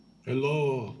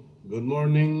Hello, good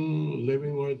morning,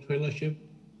 Living Word Fellowship.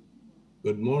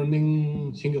 Good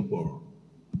morning, Singapore.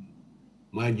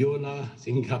 Majula,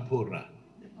 Singapura.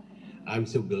 I'm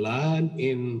so glad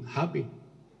and happy,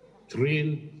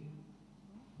 thrilled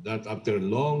that after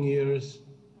long years,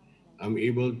 I'm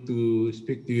able to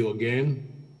speak to you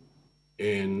again.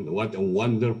 And what a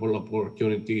wonderful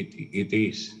opportunity it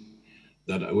is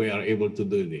that we are able to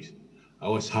do this. I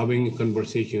was having a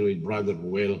conversation with Brother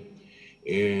Well,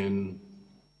 and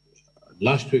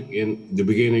last week, in the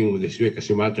beginning of this week, as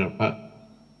a matter of fact,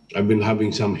 I've been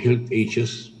having some health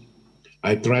issues.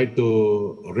 I tried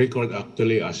to record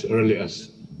actually as early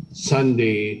as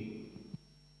Sunday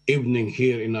evening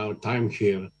here in our time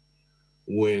here,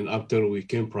 when after we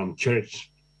came from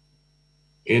church.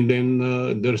 And then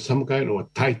there's some kind of a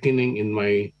tightening in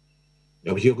my,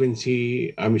 as you can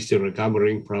see, I'm still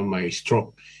recovering from my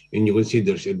stroke. And you can see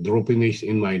there's a droopiness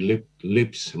in my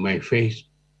lips, my face.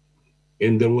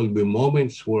 And there will be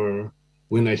moments where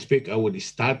when I speak, I would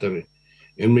stutter.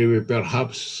 And maybe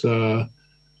perhaps I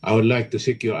would like to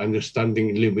seek your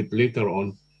understanding a little bit later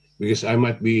on because I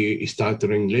might be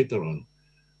stuttering later on.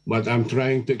 But I'm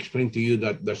trying to explain to you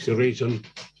that that's the reason,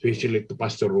 especially to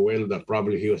Pastor Ruel, that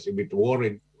probably he was a bit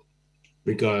worried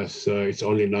because it's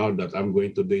only now that I'm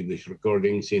going to do this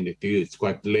recording, seeing it to you. It's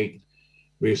quite late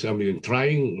because I've been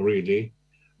trying really,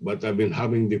 but I've been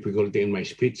having difficulty in my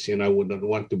speech and I would not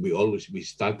want to be always be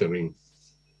stuttering.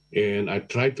 And I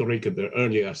tried to record it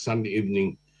earlier Sunday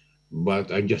evening,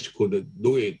 but I just couldn't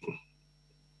do it.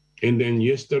 And then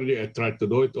yesterday I tried to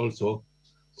do it also.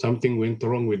 Something went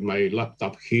wrong with my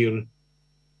laptop here.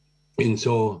 And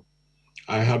so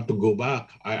I have to go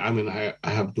back. I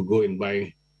have to go and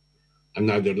buy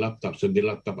another laptop. So the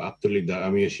laptop actually that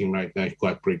I'm using right now is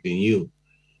quite pretty new.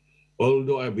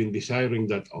 Although I've been desiring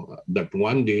that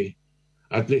one day,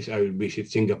 at least I will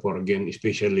visit Singapore again,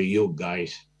 especially you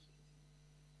guys,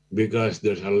 because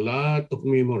there's a lot of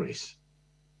memories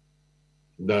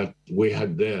that we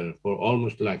had there for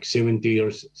almost like 70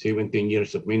 years, 17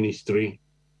 years of ministry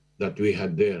that we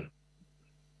had there.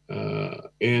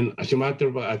 And as a matter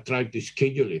of fact, I tried to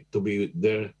schedule it to be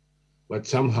there, but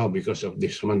somehow because of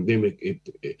this pandemic,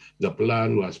 the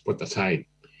plan was put aside.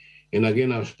 And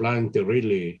again, I was planning to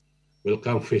really will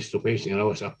come face to face, and I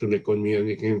was actually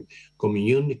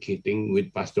communicating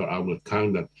with Pastor Albert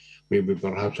Kang that maybe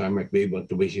perhaps I might be able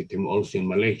to visit him also in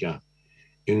Malaysia,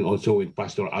 and also with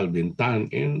Pastor Alvin Tan,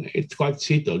 and it's quite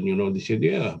settled. They said,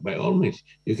 yeah, by all means,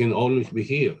 you can always be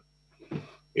here.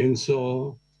 And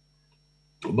so,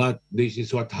 but this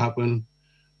is what happened.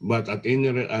 But at any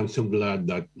rate, I'm so glad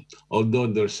that although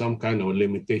there's some kind of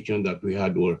limitation that we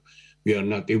had where we are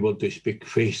not able to speak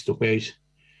face to face,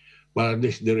 but at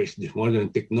least there is this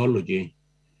modern technology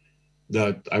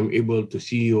that I'm able to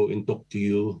see you and talk to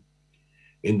you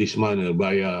in this manner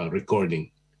via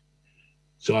recording.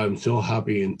 So I'm so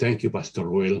happy and thank you, Pastor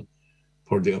Will,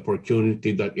 for the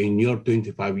opportunity that in your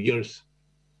 25 years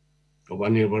of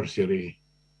anniversary,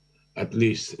 at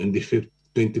least in this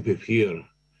 25th year,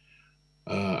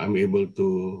 I'm able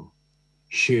to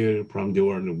share from the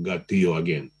Word of God to you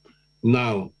again.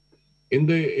 Now, in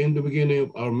the beginning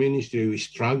of our ministry, we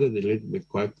struggled a little bit,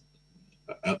 quite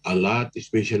a lot,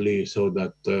 especially so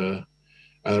that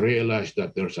I realized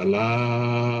that there's a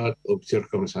lot of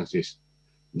circumstances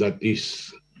that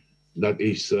is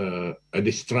a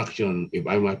distraction, if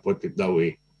I might put it that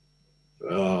way,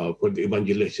 for the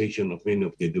evangelization of many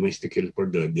of the domestic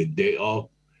helpers, the day off,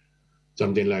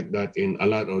 something like that, in a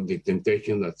lot of the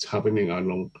temptation that's happening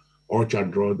along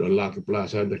Orchard Road or Lucky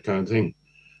Plaza, that kind of thing.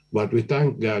 But we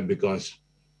thank God because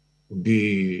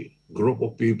the group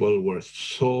of people were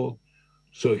so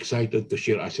excited to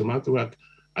share. As a matter of fact,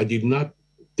 I did not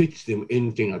teach them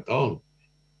anything at all.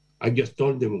 I just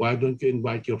told them, why don't you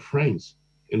invite your friends?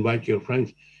 Invite your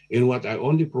friends. And what I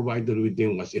only provided with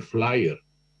them was a flyer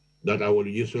that I will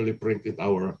usually print in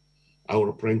our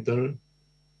printer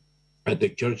at the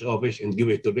church office and give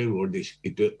it to them, where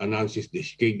it announces the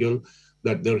schedule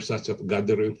that there's such a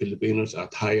gathering Filipinos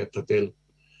at Hyatt Hotel.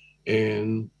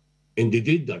 And they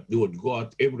did that. They would go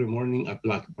out every morning at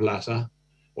Lucky Plaza,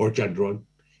 Orchard Road,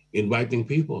 inviting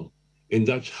people. And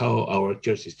that's how our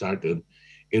church started.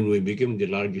 And we became the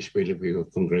largest Filipino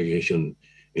congregation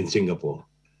in Singapore.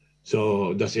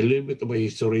 So that's a little bit of a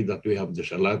history that we have.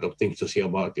 There's a lot of things to say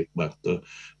about it, but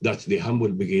that's the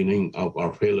humble beginning of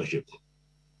our fellowship.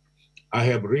 I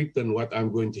have written what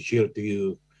I'm going to share to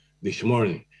you this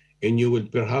morning, and you will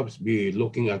perhaps be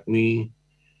looking at me,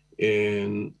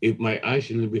 and if my eyes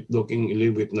a little bit looking a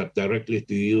little bit not directly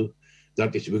to you,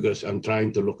 that is because I'm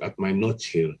trying to look at my notes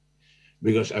here,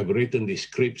 because I've written the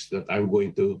scripts that I'm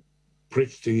going to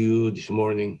preach to you this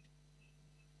morning.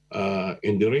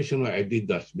 And the reason why I did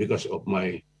that because of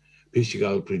my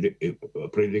physical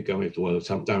predicament. Well,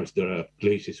 sometimes there are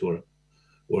places where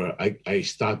I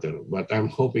stutter, but I'm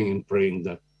hoping and praying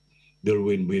that there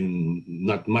will be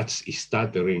not much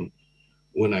stuttering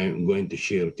when I'm going to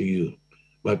share to you.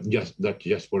 But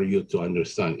just for you to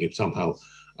understand if somehow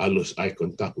I lose eye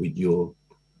contact with you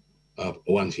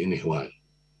once in a while.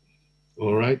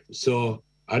 All right. So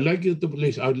I'd like you to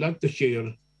please, I would like to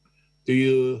share to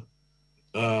you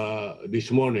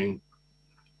this morning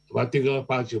a particular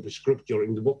passage of scripture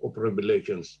in the book of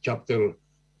Revelations, chapter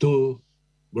 2,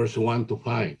 verse 1 to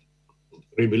 5.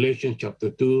 Revelation chapter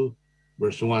 2,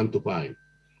 verse 1 to 5.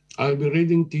 I'll be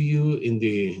reading to you in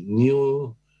the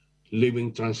New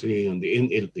Living Translation, the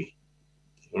NLT.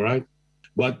 All right?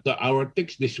 But our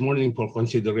text this morning for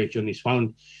consideration is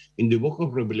found in the book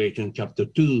of Revelation, chapter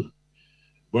 2,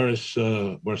 verse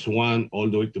 1 all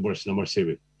the way to verse number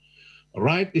 7.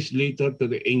 Write this letter to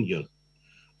the angel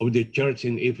of the church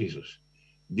in Ephesus.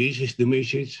 This is the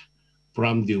message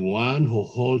from the one who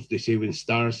holds the 7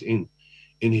 stars in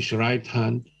his right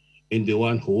hand, and the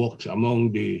one who walks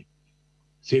among the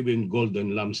 7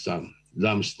 golden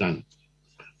lampstands.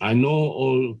 I know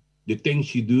all the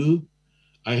things you do.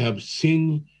 I have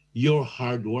seen your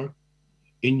hard work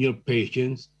and your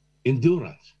patience,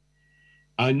 endurance.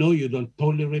 I know you don't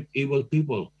tolerate evil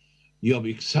people. You have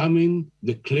examined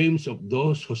the claims of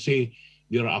those who say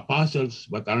they are apostles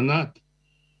but are not.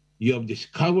 You have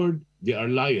discovered they are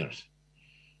liars.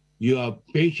 You have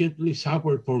patiently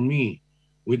suffered for me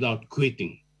without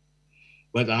quitting.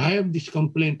 But I have this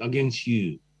complaint against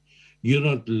you. You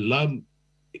don't love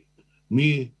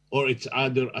me or each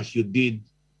other as you did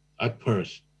at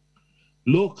first.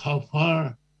 Look how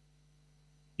far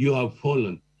you have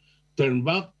fallen. Turn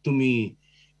back to me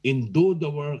and do the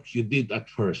works you did at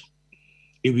first.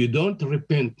 If you don't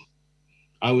repent,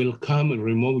 I will come and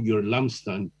remove your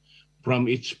lampstand from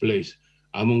its place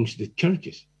amongst the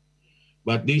churches.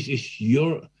 But this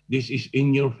is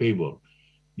in your favor.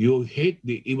 You hate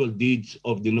the evil deeds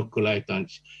of the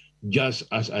Nicolaitans, just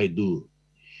as I do.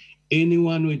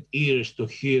 Anyone with ears to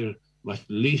hear must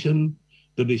listen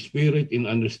to the Spirit and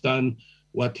understand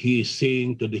what he is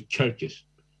saying to the churches.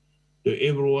 To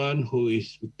everyone who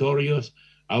is victorious,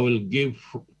 I will give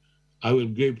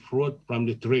fruit from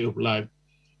the tree of life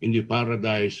in the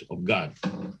paradise of God.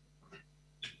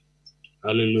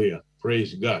 Hallelujah.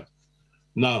 Praise God.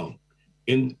 Now,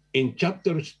 in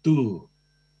chapters 2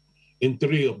 and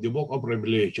 3 of the book of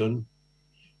Revelation,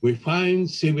 we find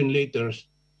 7 letters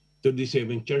to the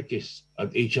 7 churches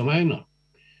at Asia Minor.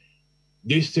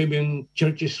 These 7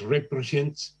 churches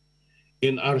represents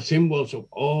and are symbols of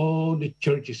all the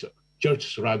churches of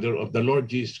the Lord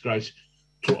Jesus Christ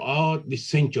throughout the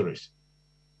centuries.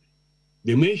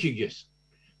 The messages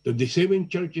to the 7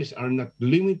 churches are not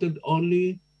limited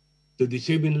only to the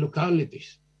 7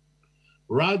 localities.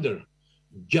 Rather,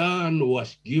 John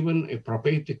was given a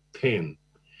prophetic pen,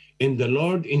 and the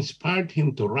Lord inspired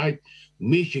him to write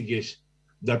messages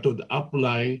that would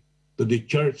apply to the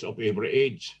church of every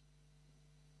age.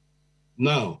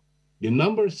 Now, the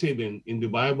number 7 in the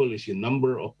Bible is a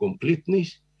number of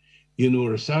completeness,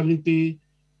 universality,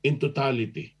 and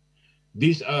totality.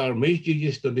 These are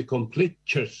messages to the complete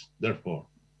church, therefore,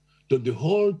 to the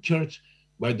whole church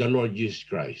by the Lord Jesus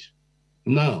Christ.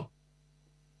 Now,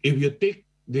 if you take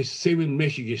these 7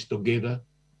 messages together,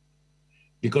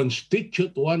 they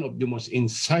constitute one of the most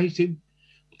incisive,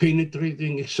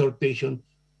 penetrating exhortation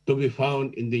to be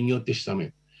found in the New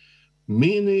Testament.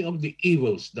 Many of the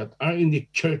evils that are in the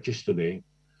churches today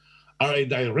are a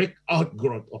direct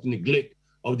outgrowth of neglect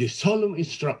of the solemn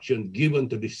instruction given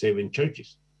to the 7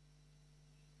 churches.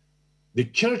 The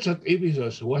church at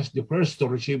Ephesus was the first to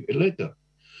receive a letter.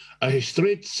 A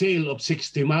straight sail of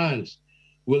 60 miles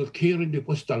will carry the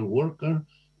postal worker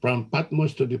from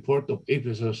Patmos to the port of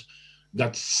Ephesus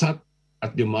that sat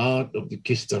at the mouth of the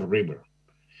Cista River.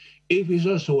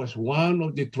 Ephesus was one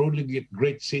of the truly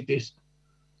great cities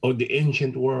of the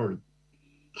ancient world.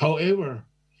 However,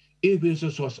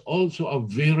 Ephesus was also a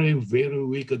very, very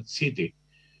wicked city.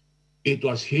 It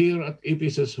was here at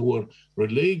Ephesus where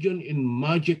religion and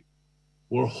magic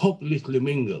were hopelessly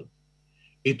mingled.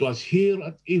 It was here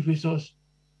at Ephesus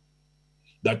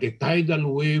that a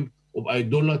tidal wave of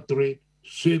idolatry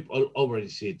swept all over the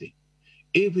city.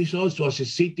 Ephesus was a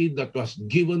city that was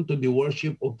given to the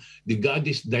worship of the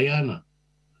goddess Diana.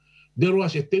 There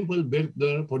was a temple built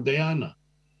there for Diana.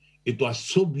 It was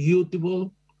so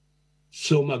beautiful,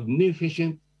 so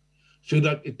magnificent, so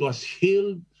that it was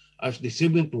hailed as the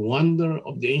 7th wonder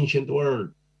of the ancient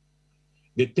world.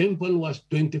 The temple was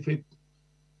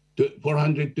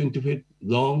 420 feet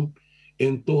long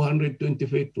and 220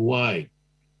 feet wide,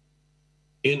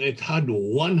 and it had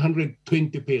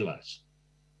 120 pillars,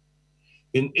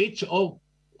 and each of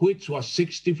which was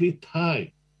 60 feet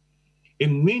high.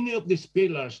 And many of these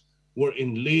pillars were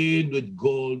inlaid with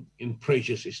gold and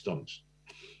precious stones.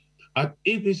 At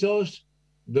Ephesus,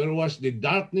 there was the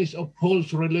darkness of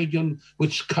false religion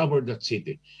which covered that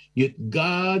city. Yet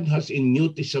God has a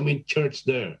New Testament church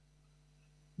there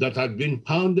that had been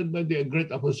founded by the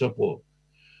great Apostle Paul.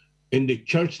 And the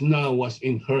church now was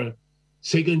in her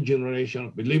second generation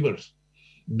of believers,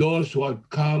 those who had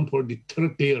come for the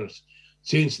 30 years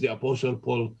since the Apostle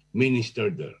Paul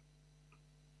ministered there.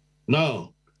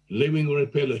 Now, living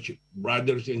with fellowship,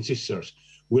 brothers and sisters,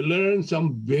 we learn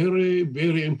some very,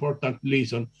 very important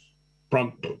lesson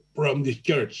from this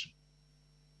church.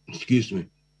 Excuse me.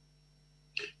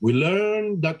 We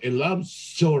learn that a love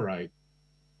so right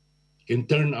can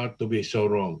turn out to be so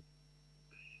wrong.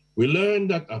 We learn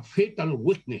that a fatal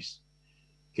witness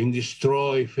can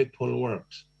destroy faithful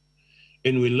works.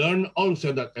 And we learn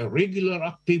also that a regular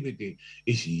activity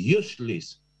is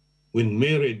useless when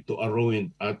married to a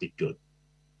ruined attitude.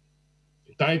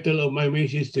 The title of my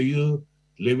message to you,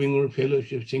 Living Room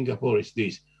Fellowship Singapore, is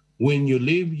this: when you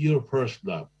leave your first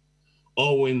love,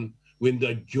 or when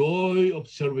the joy of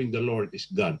serving the Lord is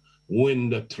gone, when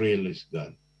the thrill is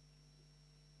gone.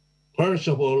 First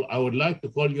of all, I would like to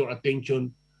call your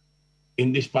attention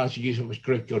in these passages of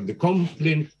Scripture, the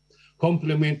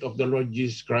compliment of the Lord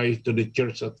Jesus Christ to the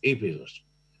church at Ephesus.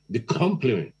 The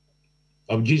compliment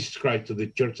of Jesus Christ to the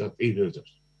church at Ephesus.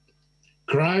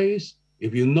 Christ,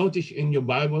 if you notice in your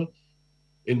Bible,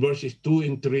 in verses 2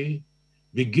 and 3,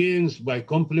 begins by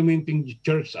complimenting the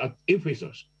church at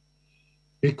Ephesus.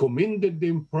 He commended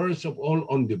them first of all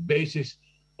on the basis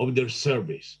of their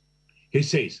service. He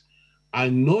says, I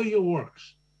know your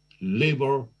works,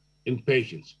 labor, and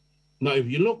patience. Now, if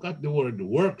you look at the word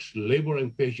works, labor,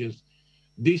 and patience,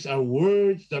 these are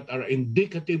words that are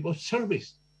indicative of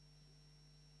service.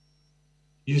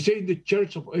 You say the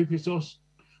church of Ephesus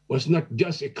was not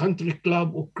just a country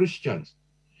club of Christians.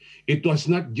 It was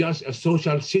not just a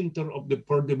social center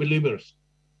for the believers.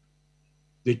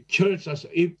 The church at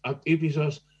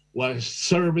Ephesus was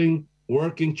serving,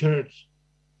 working church.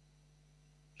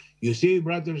 You see,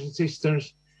 brothers and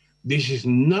sisters, this is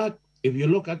not, if you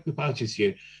look at the passage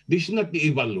here, this is not the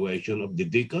evaluation of the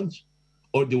deacons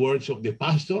or the words of the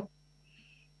pastor.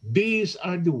 These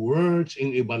are the words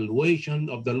in evaluation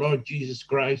of the Lord Jesus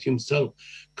Christ himself.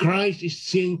 Christ is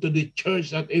saying to the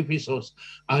church at Ephesus,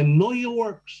 I know your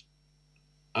works.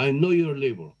 I know your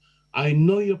labor. I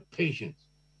know your patience.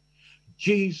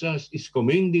 Jesus is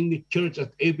commending the church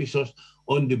at Ephesus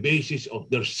on the basis of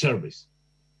their service.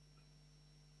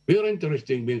 Very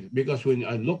interesting, because when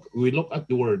we look at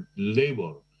the word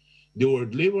labor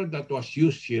that was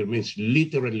used here means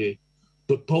literally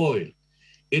to toil.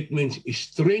 It means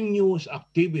strenuous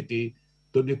activity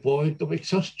to the point of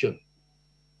exhaustion.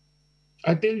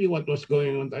 I tell you what was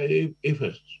going on at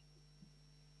Ephesus.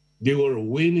 They were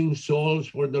winning souls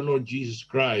for the Lord Jesus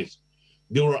Christ.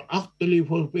 They were actually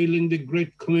fulfilling the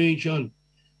Great Commission.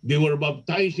 They were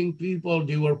baptizing people.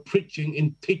 They were preaching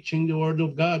and teaching the Word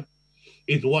of God.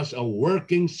 It was a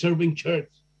working, serving church.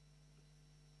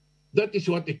 That is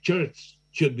what the church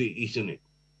should be, isn't it?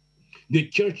 The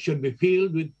church should be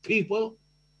filled with people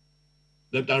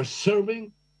that are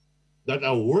serving, that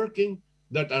are working,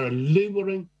 that are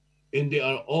laboring, and they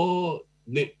are all,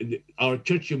 our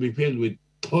church should be filled with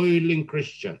toiling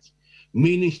Christians,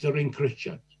 ministering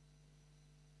Christians.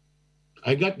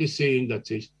 I got this saying that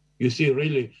says, you see,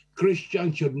 really,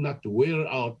 Christians should not wear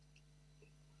out,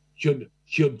 should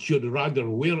rather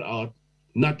wear out,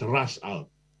 not rust out.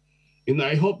 And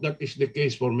I hope that is the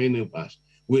case for many of us.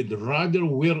 We'd rather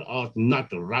wear out, not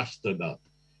rusted out.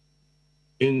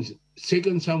 In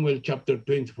 2 Samuel chapter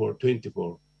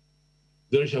 24,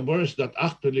 there's a verse that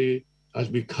actually has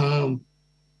become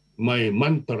my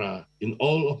mantra in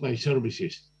all of my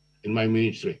services in my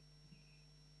ministry.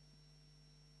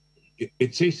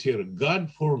 It says here,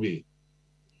 God forbid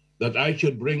that I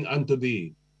should bring unto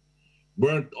thee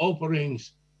burnt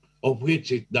offerings of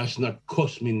which it does not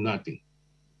cost me nothing.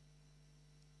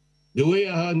 The way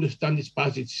I understand this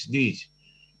passage is this: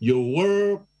 your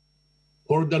work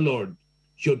for the Lord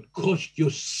should cost you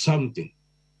something.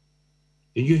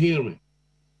 Did you hear me?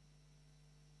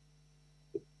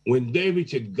 When David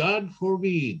said, God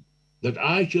forbid that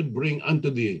I should bring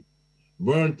unto thee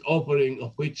burnt offering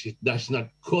of which it does not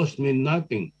cost me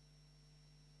nothing,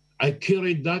 I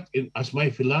carried that as my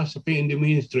philosophy in the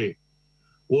ministry,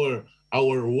 where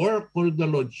our work for the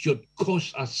Lord should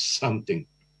cost us something.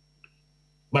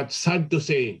 But sad to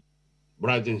say,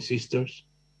 brothers and sisters,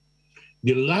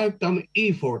 The lifetime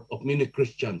effort of many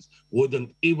Christians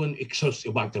wouldn't even exhaust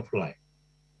a butterfly.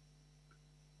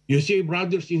 You see,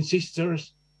 brothers and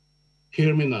sisters,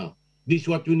 hear me now. This is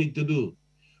what we need to do.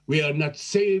 We are not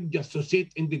saved just to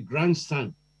sit in the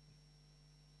grandstand.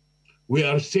 We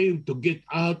are saved to get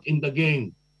out in the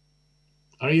game.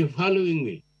 Are you following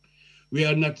me? We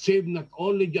are not saved not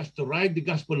only just to ride the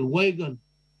gospel wagon.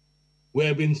 We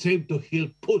have been saved to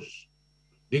help push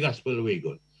the gospel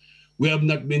wagon. We have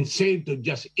not been saved to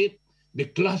just eat the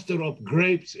cluster of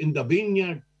grapes in the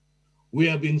vineyard. We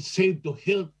have been saved to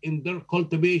help in their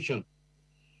cultivation.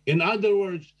 In other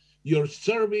words, your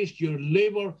service, your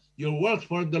labor, your work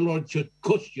for the Lord should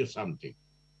cost you something.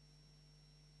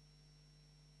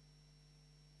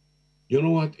 You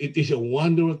know what? It is a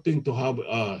wonderful thing to have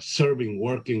a serving,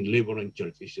 working, laboring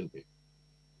church, isn't it?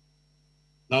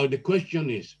 Now the question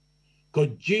is,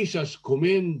 could Jesus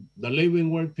commend the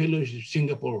Living Word Fellowship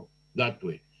Singapore that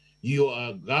way?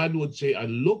 God would say,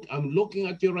 I'm looking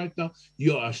at you right now.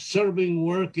 You are a serving,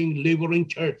 working, laboring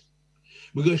church.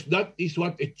 Because that is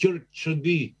what a church should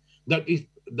be. That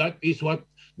is what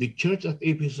the church at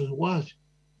Ephesus was.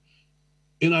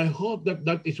 And I hope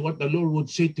that is what the Lord would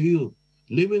say to you.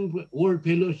 Living Word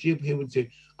Fellowship, he would say,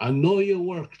 I know your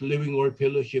work, Living Word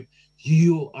Fellowship.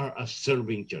 You are a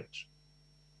serving church.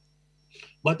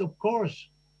 But of course,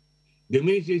 the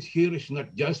message here is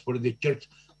not just for the church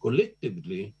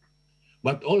collectively,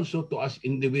 but also to us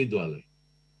individually.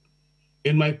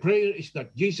 And my prayer is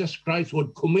that Jesus Christ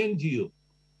would commend you,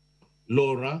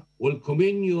 Laura, will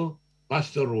commend you,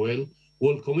 Pastor Roel,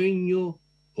 will commend you,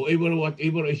 whoever,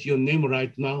 whatever is your name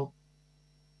right now,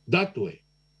 that way.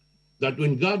 That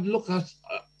when God looks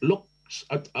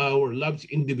at our lives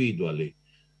individually,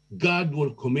 God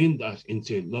will commend us and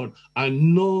say, Lord, I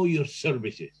know your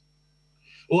services.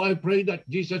 Oh, I pray that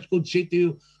Jesus could say to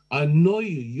you, I know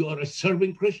you. You are a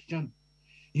serving Christian.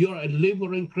 You are a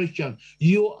laboring Christian.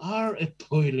 You are a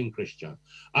toiling Christian.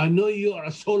 I know you are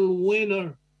a soul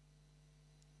winner.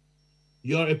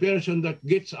 You are a person that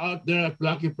gets out there at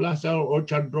Lucky Plaza or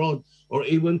Orchard Road or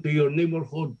even to your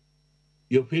neighborhood,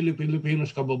 your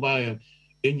Filipinos kababayan,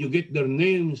 and you get their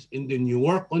names and then you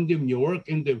work on them, you work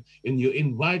in them, and you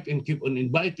invite and keep on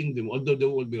inviting them, although there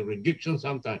will be rejection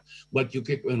sometimes, but you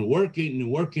keep on working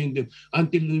and working them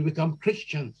until they become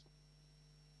Christians.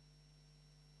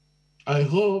 I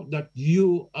hope that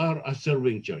you are a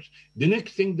serving church. The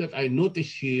next thing that I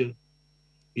notice here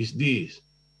is this,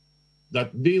 that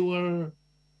they were,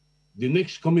 the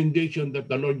next commendation that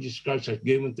the Lord Jesus Christ has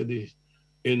given to this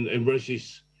in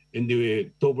verses, in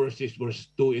the two verses, verse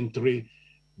 2 and 3,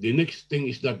 the next thing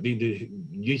is that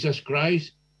Jesus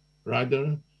Christ,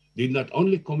 rather, did not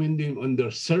only commend them on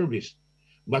their service,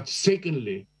 but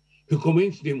secondly, he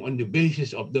commends them on the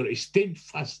basis of their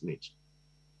steadfastness.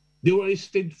 They were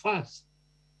steadfast.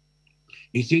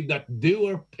 He said that they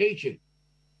were patient.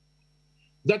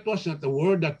 That was not a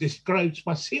word that describes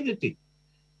passivity.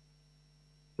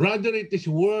 Rather, it is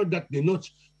a word that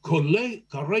denotes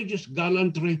courageous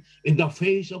gallantry in the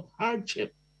face of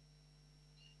hardship.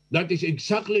 That is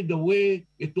exactly the way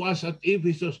it was at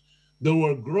Ephesus. There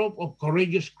were a group of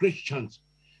courageous Christians.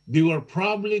 They were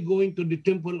probably going to the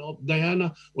temple of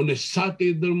Diana on a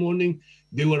Saturday morning.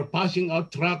 They were passing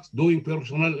out tracts, doing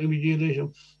personal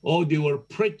evangelism, or they were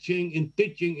preaching and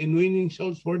teaching and winning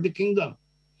souls for the kingdom.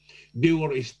 They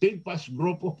were a steadfast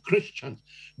group of Christians.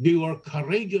 They were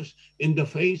courageous in the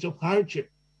face of hardship.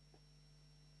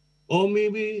 Or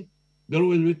maybe there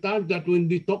will be times that when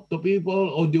they talk to people,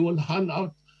 or they will hand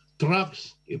out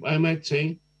tracts, if I might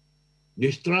say,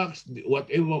 these tracts,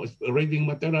 whatever reading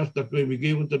materials that will be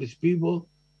given to these people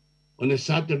on a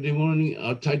Saturday morning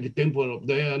outside the temple of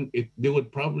Diana, they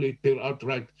would probably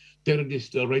tear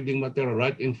this reading material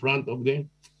right in front of them.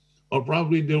 Or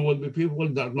probably there will be people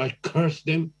that might curse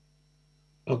them.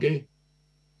 Okay?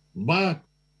 But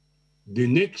the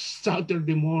next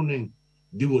Saturday morning,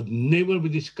 they would never be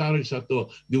discouraged at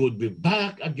all. They would be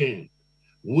back again,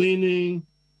 winning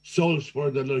souls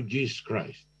for the Lord Jesus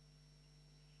Christ.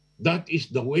 That is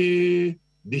the way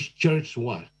this church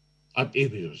was at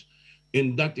Ephesus.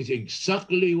 And that is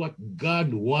exactly what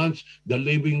God wants the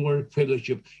Living Word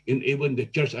Fellowship and even the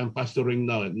church I'm pastoring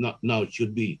now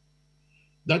should be.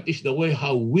 That is the way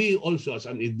how we also as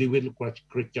an individual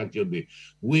Christian should be.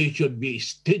 We should be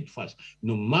steadfast.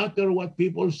 No matter what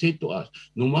people say to us,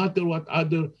 no matter what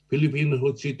other Filipinos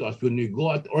would say to us, when we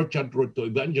go at Orchard Road to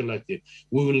evangelize it,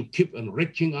 we will keep on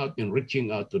reaching out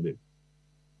to them.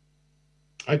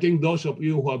 I think those of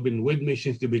you who have been with me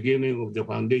since the beginning of the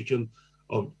foundation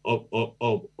of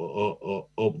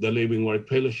the Living Word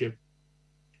Fellowship,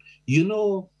 you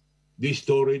know this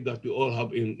story that we all have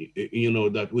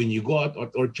that when you go out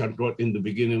at Orchard Road in the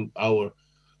beginning of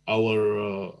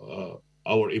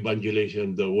our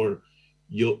evangelization,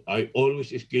 I always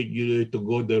schedule you to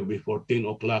go there before 10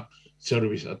 o'clock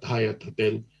service at Hyatt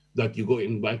Hotel, that you go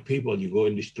invite people, you go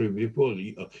and distribute people.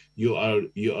 You are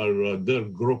there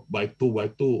group by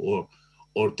two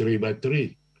or three by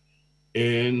three,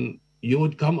 and you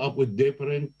would come up with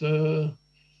different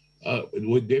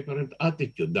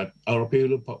attitude that our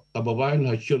people kababayan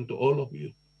has shown to all of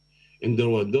you. And there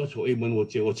were those who even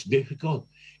would say, "What's difficult?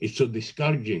 It's so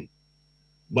discouraging."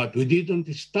 But we didn't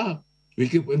stop. We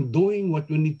keep on doing what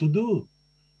we need to do,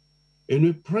 and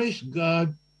we praise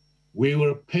God. We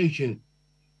were patient.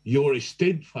 You were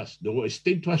steadfast. There were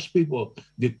steadfast people.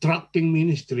 The tracting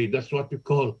ministry, that's what we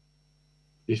call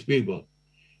these people.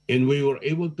 And we were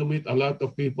able to meet a lot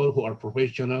of people who are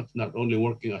professionals, not only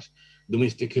working as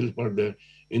domestic helper there,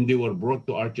 and they were brought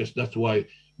to our church. That's why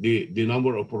the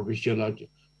number of professional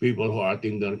people who are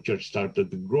attending our church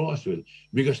started to grow as well,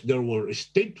 because there were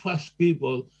steadfast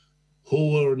people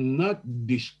who were not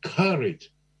discouraged.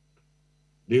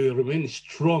 They remained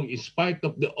strong in spite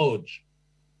of the odds.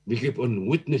 They keep on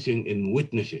witnessing and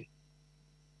witnessing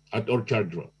at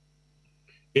Orchard Road.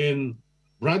 And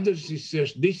brothers and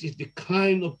sisters, this is the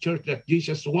kind of church that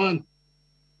Jesus wants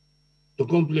to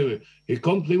compliment. He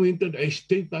complimented a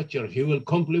steadfast church. He will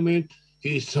compliment.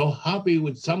 He is so happy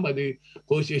with somebody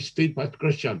who is a steadfast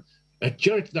Christian, a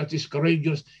church that is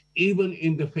courageous even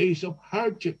in the face of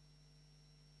hardship.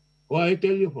 Well, I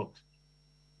tell you, folks,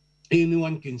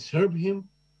 anyone can serve him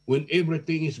when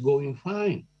everything is going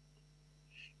fine.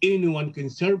 Anyone can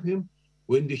serve him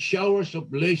when the showers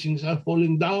of blessings are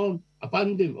falling down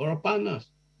upon them or upon us.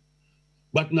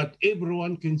 But not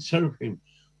everyone can serve him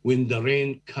when the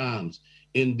rain comes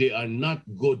and they are not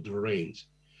good rains.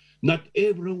 Not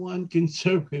everyone can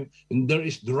serve him when there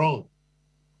is drought.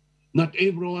 Not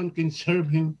everyone can serve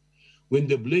him when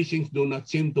the blessings do not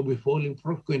seem to be falling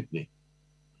frequently.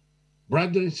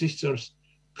 Brothers and sisters,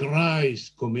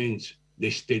 Christ commends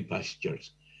the steadfast church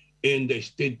and the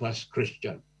steadfast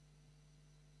Christian.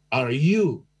 Are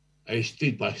you a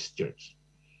steadfast church?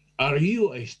 Are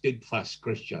you a steadfast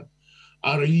Christian?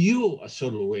 Are you a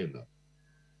soul winner?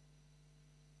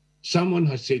 Someone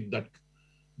has said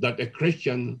that a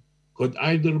Christian could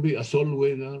either be a soul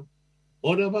winner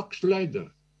or a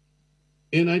backslider.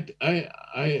 And I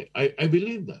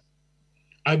believe that.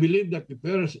 I believe that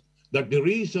the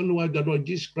reason why the Lord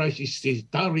Jesus Christ is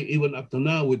tarry even up to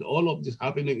now with all of this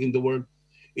happening in the world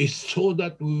is so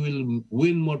that we will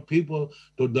win more people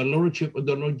to the Lordship of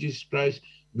the Lord Jesus Christ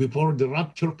before the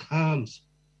rapture comes.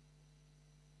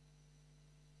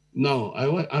 Now,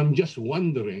 I'm just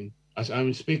wondering, as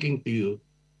I'm speaking to you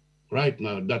right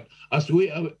now, that as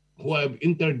we who have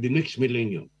entered the next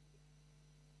millennium,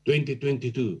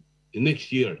 2022, the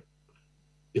next year,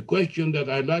 the question that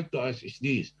I'd like to ask is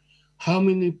this: how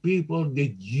many people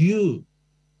did you,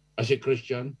 as a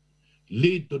Christian,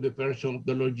 lead to the person of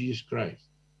the Lord Jesus Christ?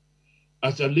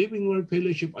 As a Living Word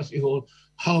Fellowship as a whole,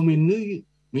 how many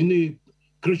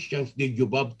Christians did you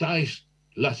baptize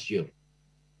last year?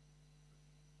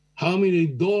 How many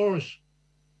doors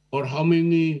or how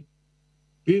many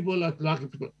people at Lucky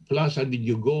Plaza did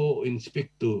you go and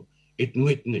speak to and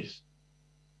witness?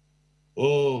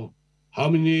 Or how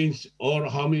many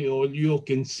of you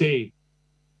can say,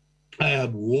 I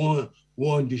have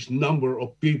won this number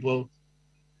of people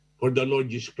for the Lord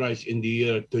Jesus Christ in the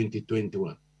year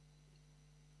 2021?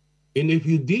 And if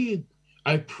you did,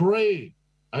 I pray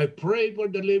for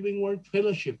the Living Word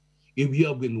Fellowship. If you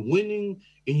have been winning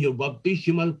in your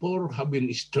baptismal pour, have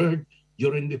been stirred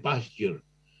during the past year,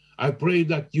 I pray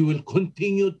that you will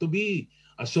continue to be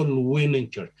a soul winning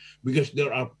church, because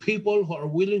there are people who are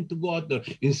willing to go out there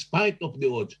in spite of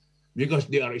the odds, because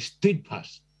they are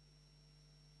steadfast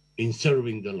in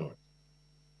serving the Lord.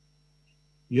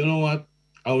 You know what?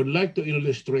 I would like to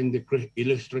illustrate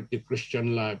the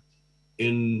Christian life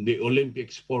in the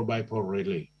Olympics 4x4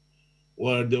 relay,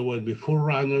 where there will be 4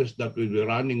 runners that will be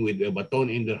running with a baton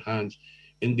in their hands,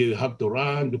 and they have to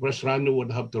run. The first runner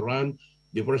would have to run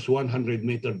the first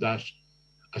 100-meter dash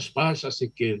as fast as he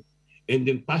can, and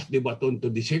then pass the baton to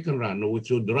the second runner, which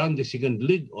would run the second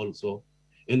leg also,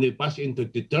 and they pass into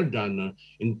the third runner,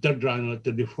 and third runner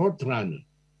to the fourth runner.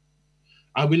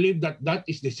 I believe that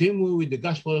is the same way with the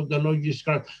gospel of the Lord Jesus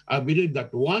Christ. I believe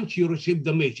that once you receive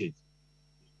the message,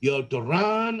 you have to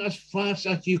run as fast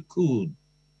as you could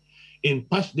and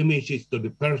pass the message to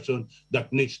the person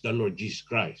that needs the Lord Jesus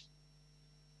Christ.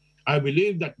 I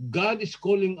believe that God is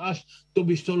calling us to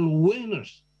be soul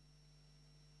winners.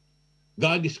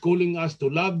 God is calling us to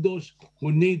love those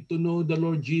who need to know the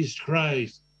Lord Jesus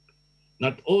Christ.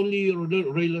 Not only your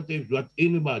relatives, but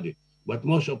anybody, but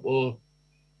most of all,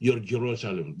 your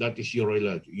Jerusalem. That is your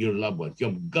relative, your loved ones.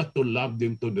 You've got to love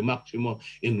them to the maximum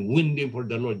and win them for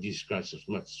the Lord Jesus Christ as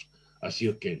much as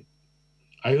you can.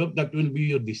 I hope that will be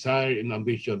your desire and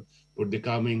ambition for the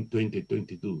coming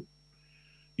 2022.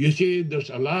 You see,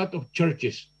 there's a lot of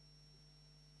churches.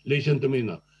 Listen to me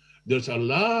now. There's a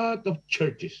lot of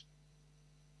churches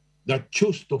that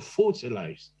choose to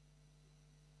fossilize.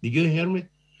 Did you hear me?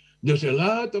 There's a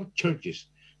lot of churches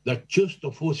that choose to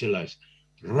fossilize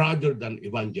rather than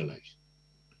evangelize.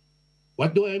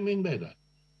 What do I mean by that?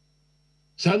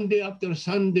 Sunday after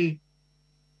Sunday,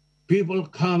 people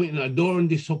come and adorn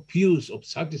the pews of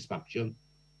satisfaction.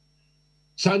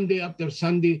 Sunday after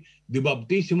Sunday, the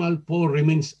baptismal pool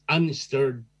remains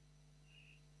unstirred.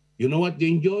 You know what they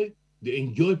enjoy? They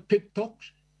enjoy pep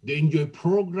talks, they enjoy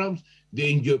programs,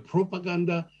 they enjoy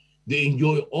propaganda, they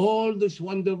enjoy all these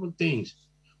wonderful things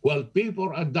while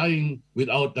people are dying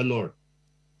without the Lord.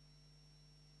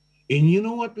 And you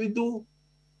know what we do?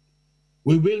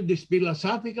 We build this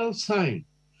philosophical sign.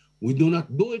 We do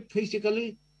not do it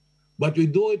physically, but we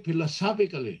do it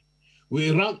philosophically. We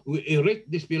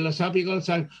erect this philosophical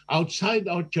sign outside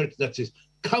our church that says,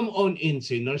 "Come on in,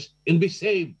 sinners, and be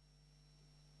saved."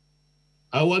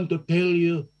 I want to tell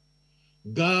you,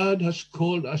 God has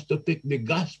called us to take the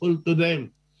gospel to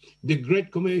them. The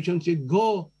Great Commission said,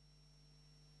 "Go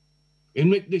and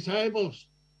make disciples."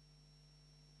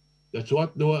 That's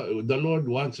what the Lord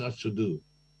wants us to do.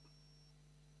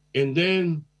 And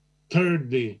then,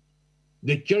 thirdly,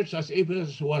 the church as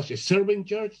Ephesus was a serving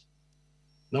church.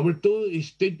 Number two is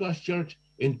steadfast church.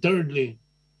 And thirdly,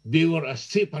 they were a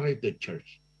separated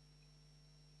church.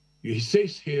 He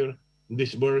says here in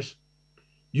this verse,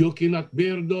 "You cannot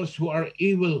bear those who are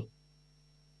evil,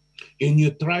 and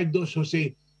you tried those who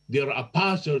say they are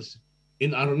apostles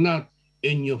and are not,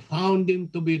 and you found them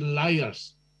to be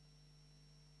liars."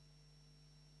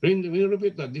 Let me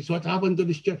repeat that. This is what happened to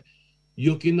this church.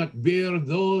 You cannot bear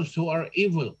those who are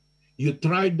evil. You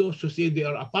tried those who say they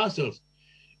are apostles,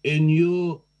 and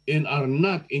are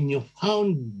not, and you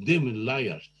found them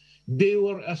liars. They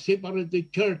were a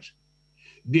separated church.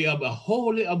 They have a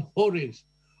holy abhorrence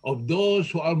of those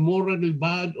who are morally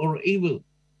bad or evil.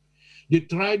 They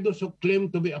tried those who claim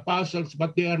to be apostles,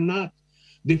 but they are not.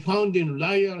 They found them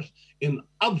liars and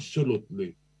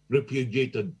absolutely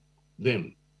repudiated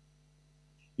them.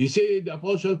 You see, the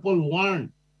Apostle Paul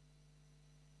warned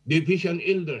the Ephesian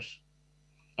elders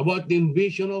about the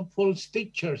invasion of false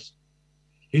teachers.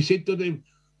 He said to them,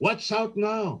 "Watch out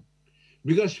now,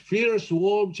 because fierce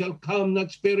wolves shall come,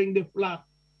 not sparing the flock."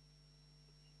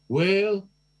 Well,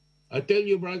 I tell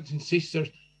you, brothers and sisters,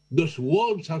 those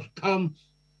wolves have come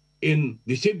and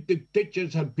deceptive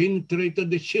teachers have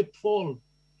penetrated the sheepfold,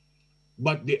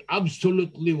 but they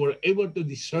absolutely were able to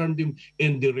discern them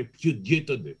and they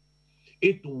repudiated them.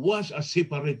 It was a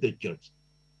separated church.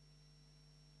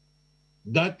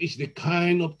 That is the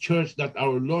kind of church that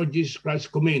our Lord Jesus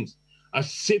Christ commands, a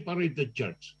separated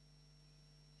church.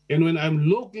 And when I'm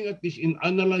looking at this and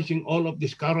analyzing all of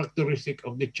this characteristic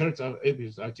of the church of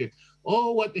Ephesus, I said,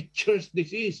 oh, what a church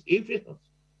this is, Ephesus.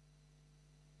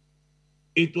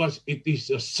 It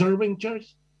is a serving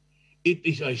church. It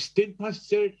is a steadfast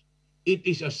church. It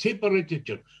is a separated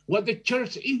church. What the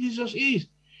church Ephesus is,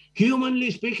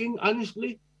 humanly speaking,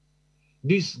 honestly,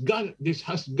 this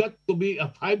has got to be a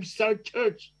 5-star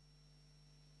church.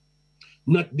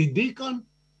 Not the deacon,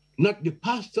 not the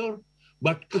pastor,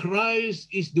 but Christ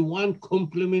is the one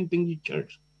complementing the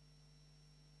church.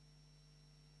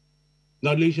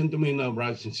 Now listen to me now,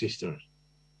 brothers and sisters.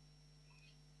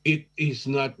 It is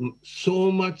not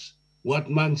so much what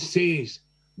man says,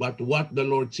 but what the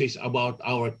Lord says about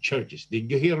our churches. Did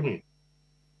you hear me?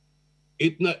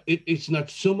 It is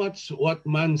not so much what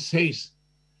man says,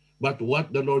 but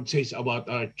what the Lord says about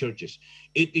our churches.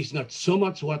 It is not so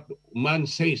much what man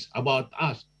says about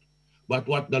us, but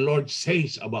what the Lord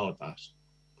says about us.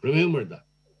 Remember that.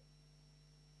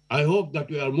 I hope that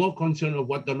we are more concerned of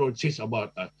what the Lord says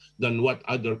about us than what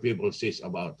other people says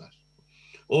about us.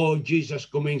 Oh, Jesus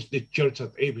commends the church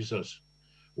at Ephesus.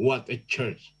 What a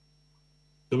church.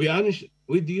 To be honest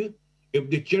with you, if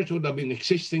the church would have been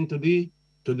existing today,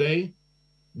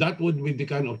 that would be the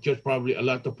kind of church probably a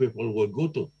lot of people would go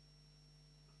to.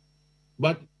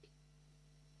 But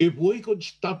if we could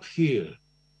stop here,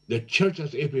 the church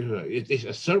as Ephesus, it is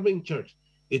a serving church.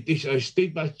 It is a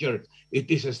steadfast church. It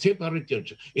is a separate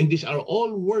church. And these are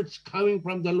all words coming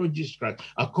from the Lord Jesus Christ,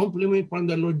 a compliment from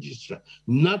the Lord Jesus Christ,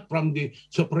 not from the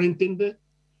superintendent,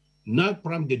 not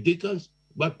from the deacons,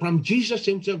 but from Jesus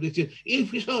himself. He said,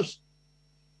 Ephesus,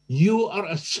 you are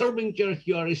a serving church.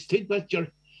 You are a steadfast church.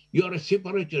 You are a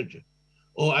separate church.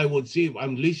 Or I would say, if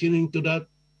I'm listening to that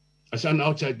as an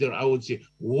outsider, I would say,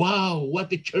 wow,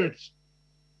 what a church.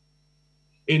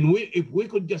 And if we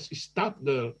could just stop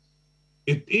there,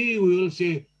 we will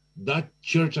say, that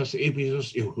church as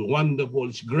Ephesus is wonderful,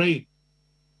 it's great.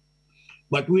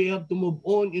 But we have to move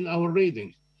on in our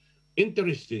readings.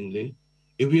 Interestingly,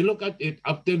 if you look at it,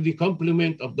 after the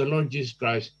compliment of the Lord Jesus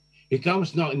Christ, he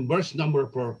comes now in verse number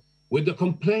 4 with a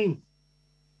complaint.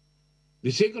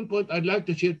 The second point I'd like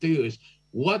to share to you is,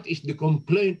 what is the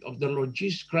complaint of the Lord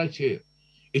Jesus Christ here?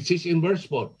 It says in verse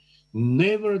 4,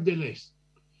 nevertheless,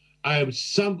 I have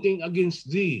something against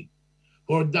thee,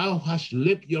 for thou hast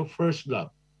left your first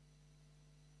love.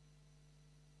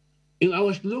 And I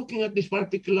was looking at this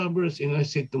particular verse and I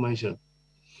said to myself,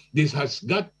 this has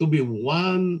got to be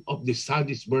one of the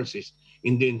saddest verses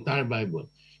in the entire Bible.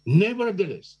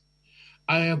 Nevertheless,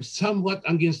 I have somewhat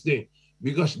against thee,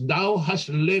 because thou hast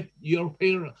left your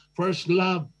first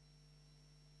love.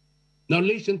 Now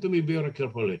listen to me very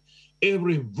carefully.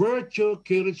 Every virtue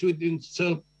carries within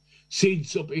itself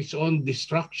seeds of its own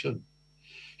destruction.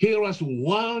 Here was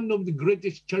one of the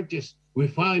greatest churches we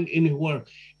find anywhere,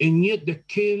 and yet the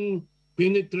keen,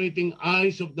 penetrating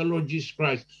eyes of the Lord Jesus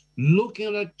Christ,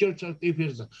 looking at church at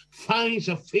Ephesus, finds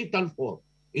a fatal fault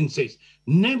and says,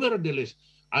 nevertheless,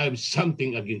 I have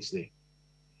something against thee.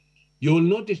 You will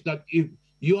notice that if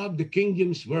you have the King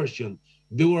James Version,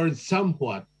 the word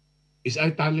somewhat is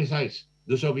italicized.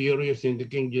 Those of you using the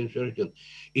King James Version,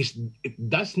 it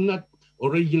does not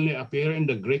originally appear in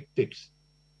the Greek text.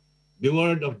 The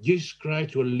word of Jesus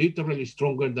Christ was literally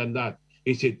stronger than that.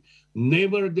 He said,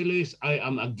 nevertheless, I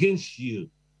am against you.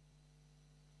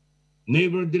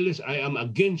 Nevertheless, I am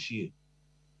against you,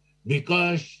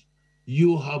 because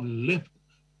you have left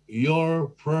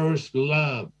your first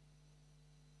love.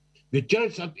 The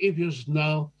church at Ephesus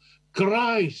now,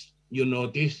 Christ, you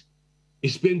notice,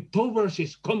 is spent 2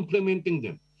 verses complimenting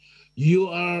them. You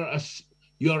are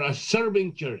a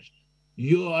serving church.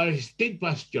 You are a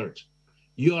steadfast church.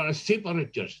 You are a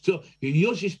separate church. So he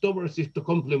uses 2 verses to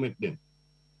compliment them.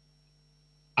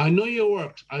 I know your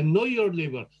works. I know your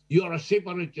labor. You are a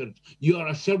separate church. You are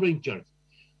a serving church.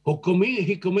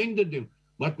 He commended them.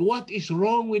 But what is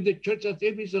wrong with the church at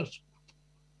Ephesus?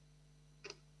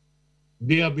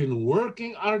 They have been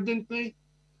working ardently.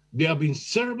 They have been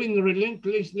serving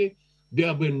relentlessly. They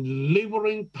have been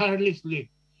laboring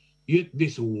tirelessly. Yet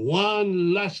this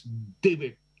one last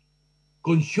defect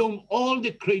consumed all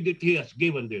the credit he has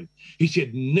given them. He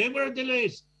said,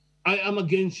 nevertheless, I am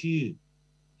against you.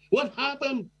 What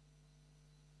happened?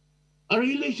 Are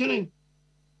you listening?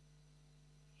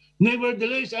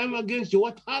 Nevertheless, I am against you.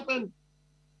 What happened?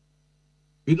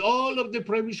 With all of the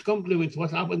previous compliments,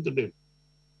 what happened to them?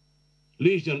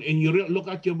 Listen, and you look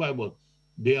at your Bible.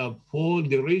 The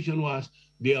reason was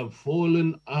they have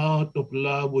fallen out of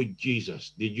love with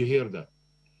Jesus. Did you hear that?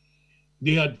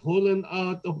 They had fallen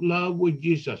out of love with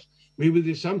Jesus. Maybe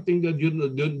there's something that you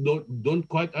don't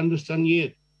quite understand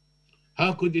yet.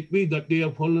 How could it be that they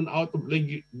have fallen out of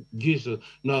Jesus?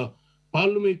 Now,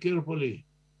 follow me carefully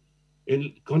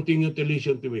and continue to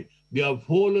listen to me. They have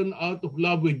fallen out of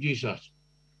love with Jesus.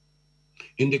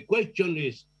 And the question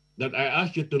is that I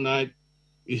ask you tonight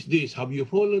is this: have you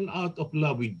fallen out of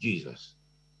love with Jesus?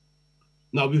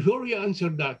 Now, before you answer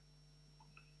that,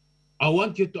 I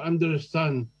want you to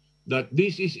understand that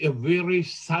this is a very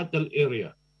subtle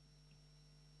area.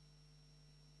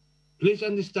 Please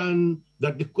understand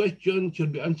that the question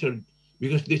should be answered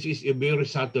because this is a very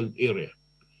subtle area.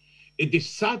 It is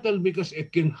subtle because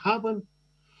it can happen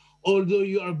although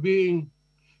you are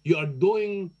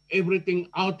doing everything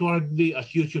outwardly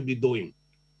as you should be doing.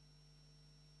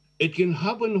 It can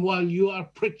happen while you are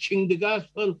preaching the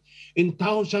gospel and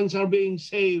thousands are being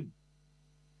saved.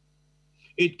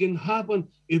 It can happen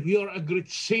if you're a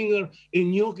great singer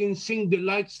and you can sing the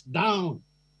lights down.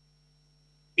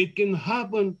 It can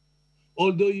happen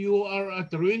although you are a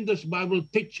tremendous Bible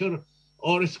teacher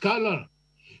or a scholar.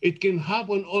 It can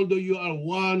happen although you are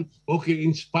one who can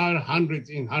inspire hundreds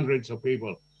and hundreds of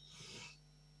people.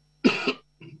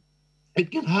 It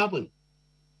can happen.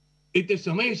 It is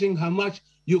amazing how much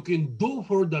you can do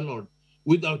for the Lord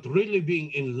without really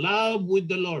being in love with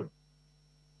the Lord.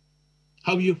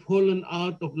 Have you fallen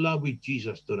out of love with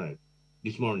Jesus tonight,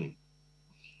 this morning?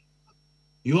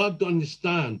 You have to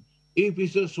understand,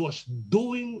 Ephesus was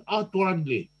doing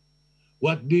outwardly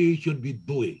what they should be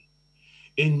doing.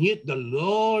 And yet the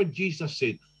Lord Jesus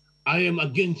said, I am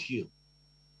against you.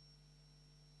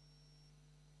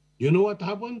 You know what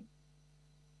happened?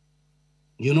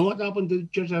 You know what happened to the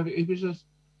church of Ephesus?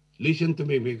 Listen to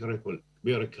me very carefully.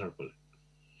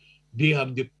 They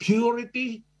have the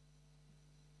purity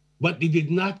but they did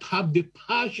not have the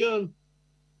passion.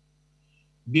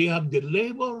 They have the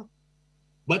labor,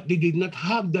 but they did not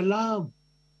have the love.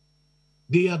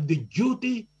 They have the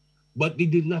duty, but they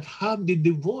did not have the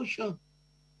devotion.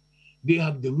 They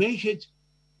have the message,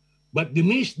 but they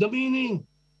missed the meaning.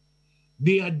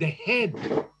 They had the head,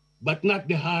 but not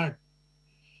the heart.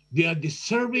 They had the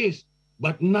service,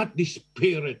 but not the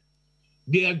spirit.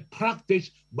 They had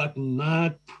practice, but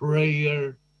not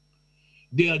prayer.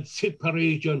 They had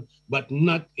separation, but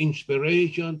not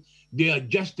inspiration. They had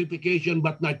justification,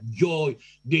 but not joy.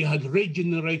 They had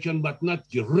regeneration, but not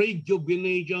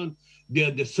rejuvenation. They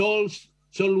had the soul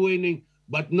winning,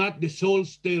 but not the soul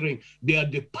stirring. They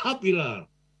had the popular,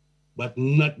 but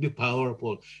not the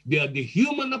powerful. They had the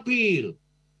human appeal,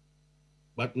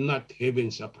 but not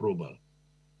heaven's approval.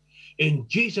 And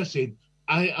Jesus said,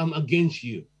 I am against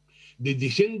you. They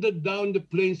descended down the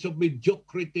plains of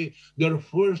mediocrity. Their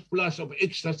first flush of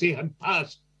ecstasy had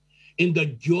passed. And the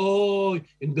joy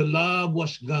and the love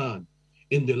was gone.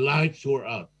 And the lights were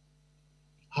out.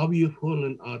 Have you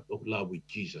fallen out of love with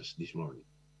Jesus this morning?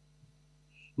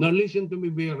 Now listen to me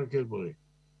very carefully.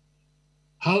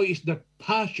 How is that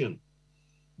passion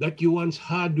that you once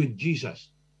had with Jesus?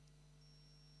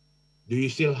 Do you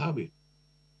still have it?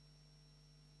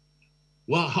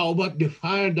 Well, how about the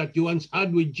fire that you once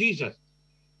had with Jesus?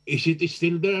 Is it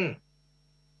still there?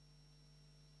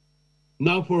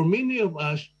 Now, for many of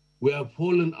us, we have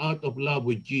fallen out of love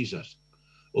with Jesus.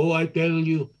 Oh, I tell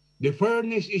you, the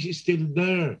furnace is still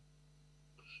there,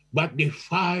 but the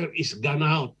fire is gone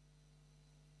out.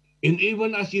 And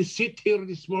even as you sit here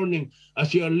this morning,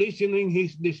 as you are listening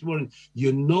this morning,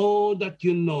 you know that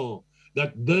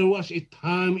there was a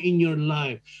time in your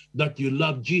life that you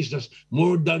love Jesus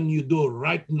more than you do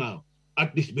right now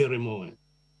at this very moment.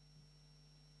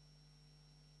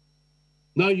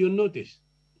 Now you notice,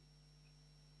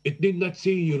 it did not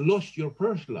say you lost your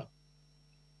first love.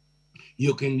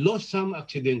 You can lose some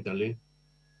accidentally,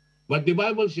 but the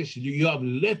Bible says you have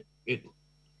left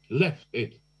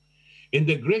it. And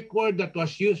the Greek word that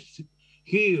was used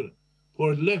here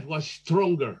for left was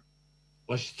stronger.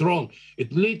 Was strong.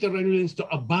 It literally means to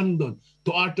abandon,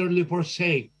 to utterly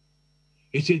forsake.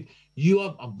 He said, you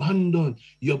have abandoned,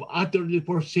 you have utterly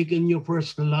forsaken your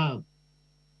first love.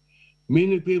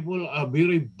 Many people are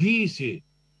very busy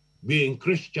being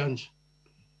Christians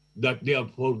that they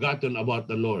have forgotten about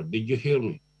the Lord. Did you hear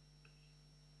me?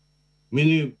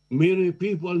 Many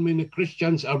people, many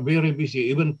Christians are very busy,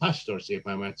 even pastors, if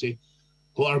I might say,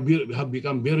 who have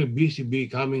become very busy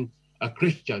becoming a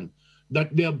Christian,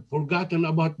 that they have forgotten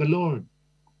about the Lord.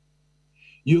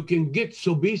 You can get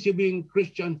so busy being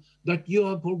Christian that you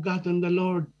have forgotten the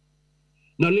Lord.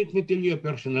 Now let me tell you a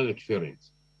personal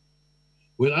experience.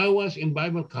 When I was in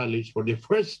Bible college for the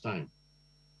first time,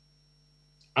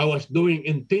 I was doing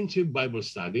intensive Bible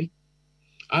study.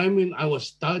 I was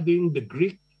studying the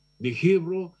Greek, the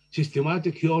Hebrew,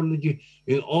 systematic theology,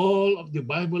 and all of the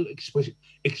Bible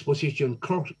exposition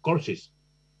courses.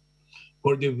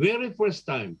 For the very first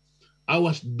time, I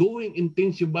was doing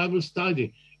intensive Bible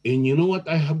study. And you know what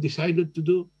I have decided to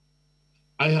do?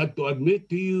 I had to admit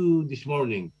to you this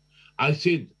morning. I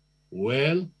said,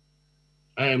 well,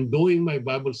 I am doing my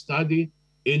Bible study,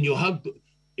 and you have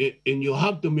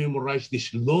to memorize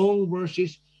these long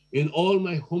verses, and all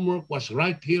my homework was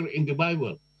right here in the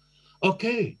Bible.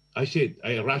 Okay, I said,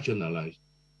 I rationalized.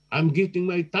 I'm getting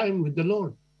my time with the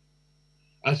Lord.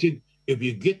 I said, if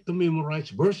you get to memorize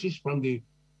verses from the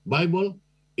Bible,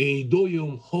 and you do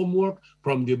your homework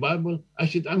from the Bible, I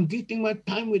said, I'm getting my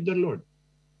time with the Lord.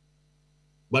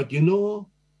 But you know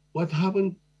what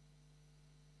happened?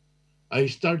 I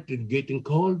started getting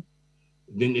cold,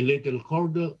 then a little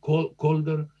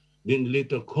colder, then a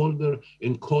little colder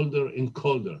and colder and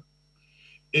colder.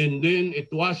 And then it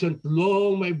wasn't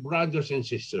long, my brothers and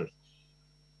sisters,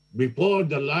 before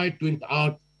the light went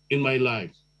out in my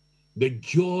life. The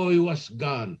joy was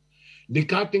gone. The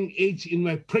cutting edge in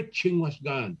my preaching was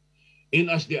gone. And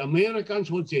as the Americans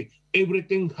would say,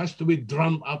 everything has to be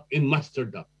drummed up and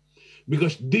mastered up.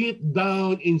 Because deep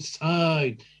down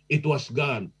inside, it was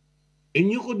gone. And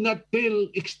you could not tell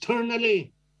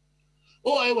externally.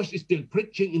 Oh, I was still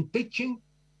preaching and teaching.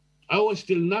 I was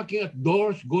still knocking at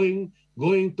doors, going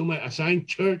to my assigned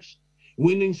church,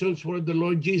 winning souls for the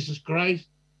Lord Jesus Christ.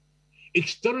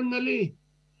 Externally,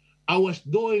 I was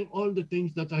doing all the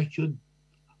things that I should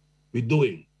be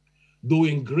doing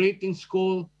great in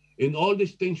school, and all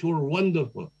these things were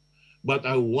wonderful. But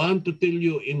I want to tell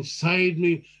you, inside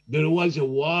me, there was a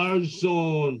war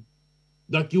zone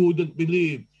that you wouldn't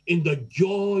believe. And the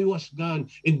joy was gone,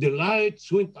 and the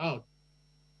lights went out.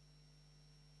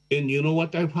 And you know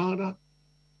what I found out?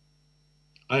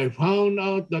 I found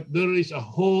out that there is a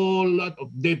whole lot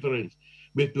of difference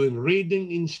between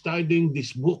reading and studying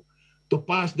this book to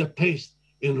pass the test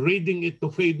and reading it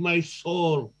to feed my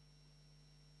soul.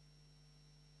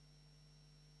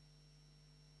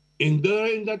 And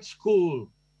there in that school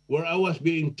where I was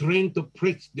being trained to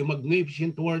preach the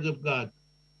magnificent word of God,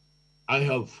 I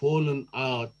have fallen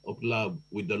out of love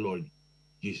with the Lord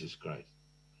Jesus Christ.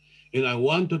 And I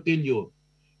want to tell you,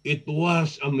 it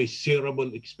was a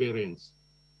miserable experience.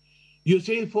 You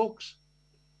see, folks,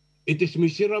 it is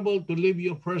miserable to leave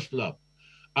your first love.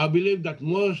 I believe that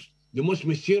the most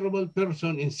miserable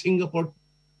person in Singapore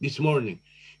this morning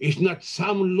is not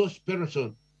some lost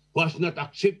person who has not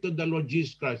accepted the Lord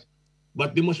Jesus Christ,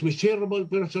 but the most miserable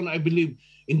person, I believe,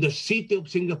 in the city of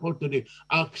Singapore today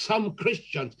are some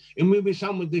Christians, and maybe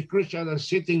some of the Christians are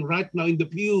sitting right now in the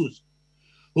pews,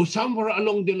 who somewhere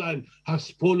along the line has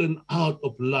fallen out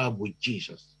of love with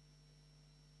Jesus.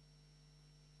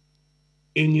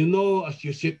 And you know, as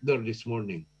you sit there this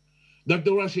morning, that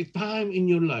there was a time in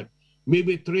your life,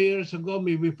 maybe 3 years ago,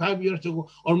 maybe 5 years ago,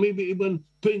 or maybe even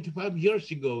 25 years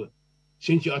ago,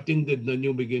 since you attended the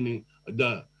New Beginning,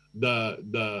 the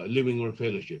Living Word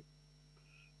Fellowship.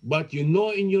 But you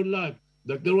know in your life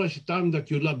that there was a time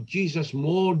that you loved Jesus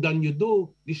more than you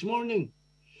do this morning.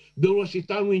 There was a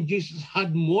time when Jesus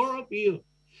had more of you.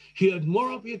 He had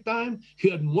more of your time. He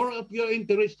had more of your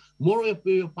interest, more of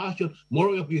your passion,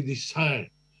 more of your desire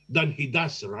than he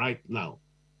does right now.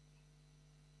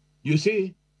 You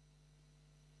see,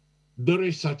 there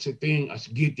is such a thing as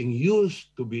getting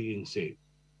used to being saved.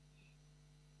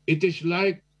 It is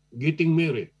like getting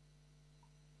married.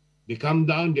 They come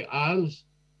down the aisles,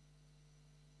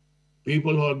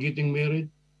 people who are getting married,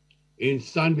 and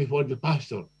stand before the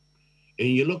pastor. And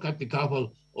you look at the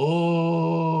couple,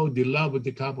 oh, the love of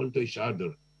the couple to each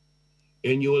other.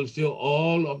 And you will see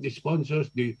all of the sponsors,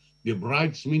 the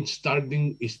bridesmaids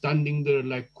standing there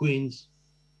like queens,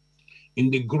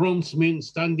 and the groomsmen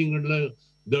standing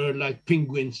there like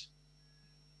penguins.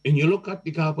 And you look at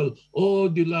the couple, oh,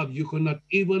 the love, you cannot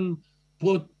even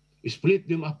split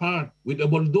them apart with a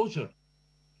bulldozer.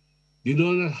 They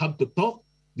do not have to talk.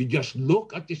 They just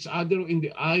look at each other in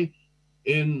the eye,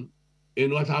 and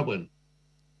what happened?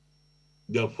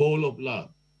 They're full of love.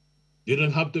 They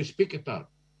don't have to speak it out.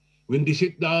 When they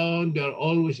sit down, they are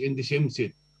always in the same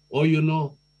seat. Or you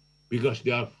know, because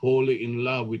they are fully in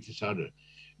love with each other.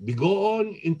 They go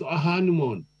on into a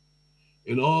honeymoon,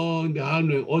 and on the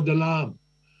honeymoon, all the love.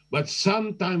 But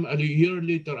sometime a year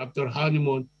later, after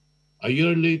honeymoon, a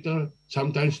year later,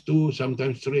 sometimes 2,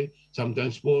 sometimes 3,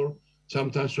 sometimes 4,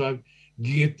 sometimes 5,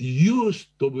 get used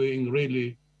to being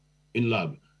really in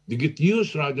love. They get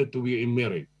used rather to being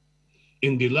married.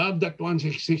 In the love that once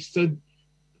existed,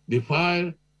 the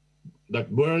fire that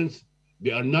burns,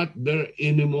 they are not there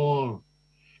anymore.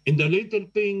 In the little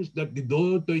things that they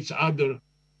do to each other,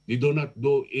 they do not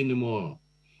do anymore.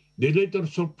 The little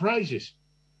surprises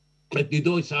that they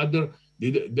do each other,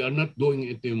 they are not doing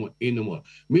it anymore.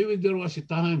 Maybe there was a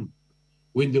time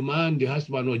when the man, the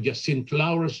husband, would just send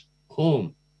flowers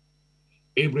home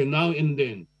every now and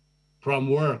then from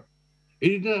work.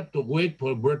 He didn't have to wait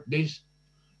for birthdays,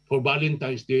 for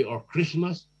Valentine's Day or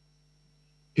Christmas.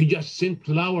 He just sent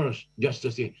flowers just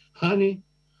to say, honey,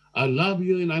 I love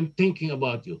you and I'm thinking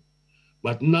about you.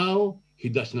 But now he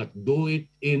does not do it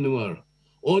anymore.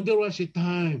 Or there was a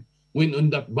time when on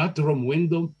that bathroom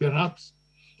window, perhaps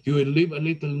he will leave a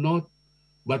little note,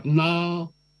 but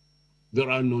now there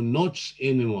are no notes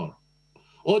anymore.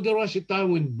 Or there was a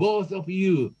time when both of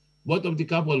the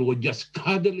couple would just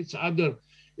cuddle each other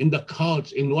in the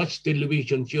couch and watch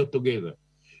television show together.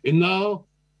 And now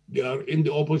they are in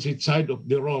the opposite side of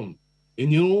the room.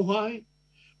 And you know why?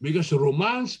 Because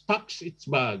romance packs its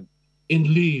bag and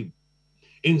leave.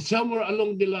 And somewhere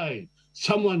along the line,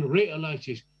 someone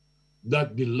realizes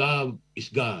that the love is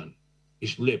gone,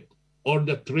 is left, or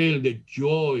the thrill, the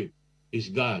joy is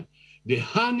gone. The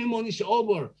honeymoon is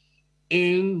over,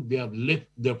 and they have left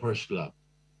their first love.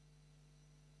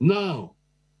 Now,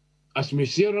 as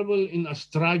miserable and as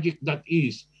tragic that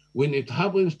is when it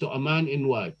happens to a man and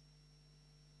wife,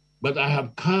 but I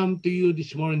have come to you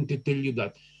this morning to tell you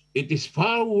that it is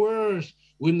far worse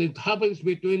when it happens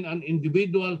between an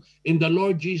individual and the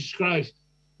Lord Jesus Christ.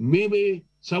 Maybe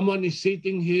someone is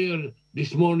sitting here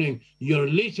this morning, you're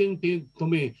listening to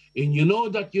me, and you know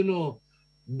that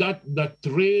the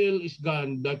thrill is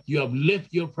gone, that you have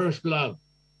left your first love.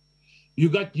 You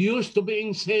got used to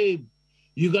being saved.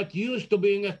 You got used to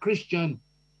being a Christian.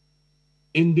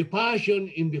 In the passion,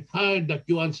 in the fire that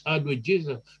you once had with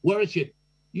Jesus, where is it?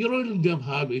 You really don't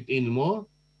have it anymore.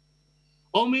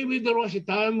 Or maybe there was a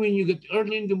time when you get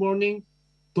early in the morning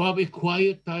to have a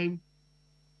quiet time.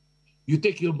 You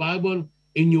take your Bible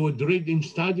and you would read and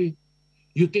study.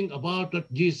 You think about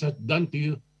what Jesus has done to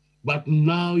you, but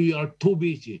now you are too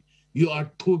busy. You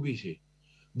are too busy.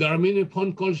 There are many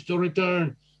phone calls to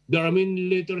return. There are many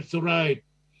letters to write.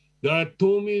 There are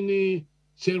too many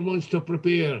sermons to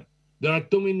prepare. There are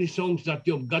too many songs that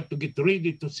you've got to get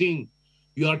ready to sing.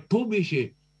 You are too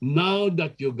busy now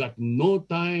that you got no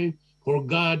time for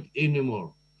God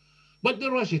anymore. But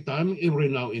there was a time every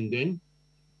now and then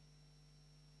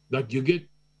that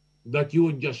you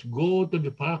would just go to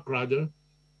the park rather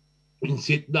and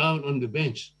sit down on the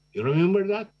bench. You remember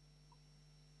that?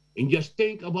 And just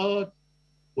think about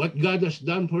what God has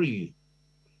done for you.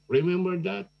 Remember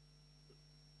that?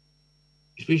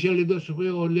 Especially those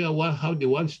who only have the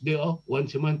once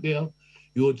a month day off,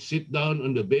 you would sit down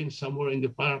on the bench somewhere in the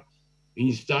park and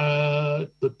you start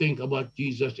to think about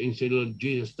Jesus and say, Lord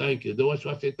Jesus, thank you. There was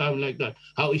a time like that.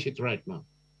 How is it right now?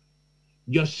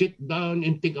 Just sit down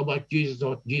and think about Jesus,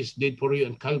 what Jesus did for you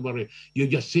in Calvary. You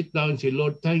just sit down and say,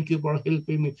 Lord, thank you for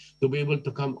helping me to be able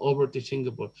to come over to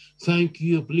Singapore. Thank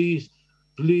you, please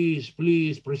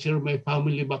preserve my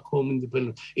family back home in the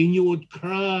Philippines. And you would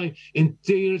cry and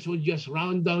tears would just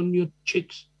run down your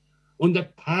cheeks on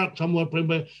that park somewhere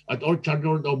at Orchard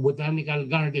Road or Botanical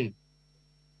Garden.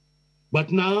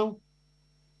 But now,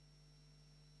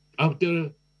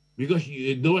 because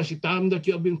there was a time that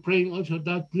you have been praying also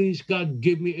that, please, God,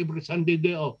 give me every Sunday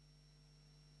day off.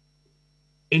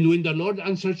 And when the Lord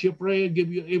answers your prayer,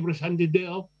 give you every Sunday day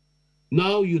off,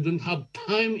 now you don't have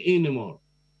time anymore.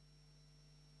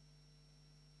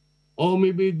 Or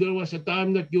maybe there was a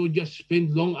time that you just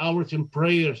spend long hours in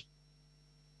prayers,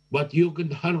 but you can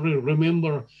hardly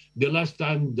remember the last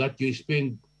time that you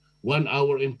spent 1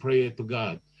 hour in prayer to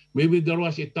God. Maybe there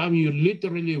was a time you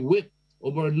literally wept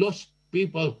over lost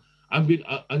people,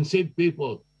 unsaved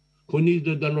people who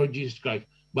needed the Lord Jesus Christ.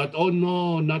 But oh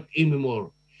no, not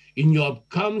anymore. And you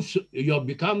have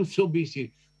become so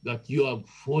busy that you have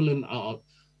fallen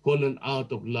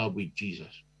out of love with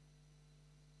Jesus.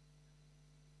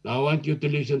 Now I want you to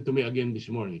listen to me again this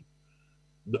morning.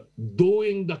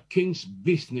 Doing the king's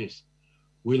business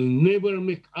will never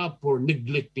make up for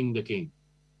neglecting the king.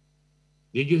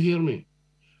 Did you hear me?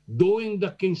 Doing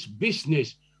the king's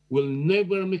business will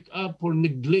never make up for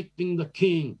neglecting the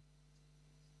king.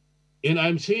 And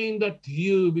I'm saying that to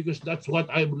you because that's what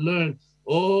I've learned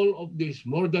all of this,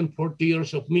 more than 40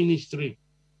 years of ministry.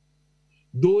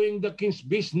 Doing the king's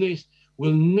business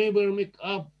will never make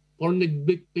up for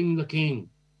neglecting the king.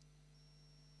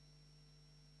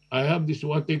 I have this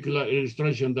particular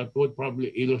illustration that would probably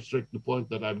illustrate the point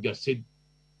that I've just said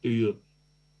to you.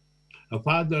 A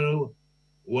father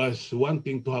was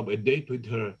wanting to have a date with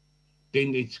her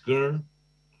teenage girl.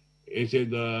 He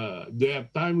said, do you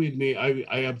have time with me?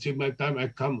 I have seen my time. I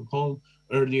come home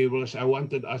early because I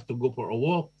wanted us to go for a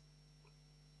walk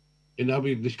and have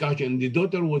a discussion. The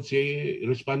daughter would say,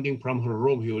 responding from her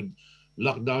room, he would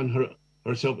lock down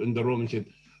herself in the room and said,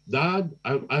 Dad,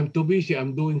 I'm too busy.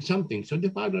 I'm doing something. So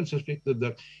the father suspected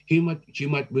that she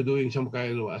might be doing some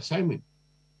kind of assignment.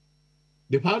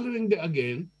 The following day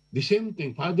again, the same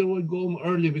thing. Father would go home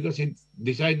early because he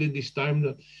decided this time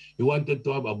that he wanted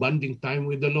to have a bonding time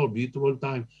with the Lord, beautiful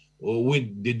time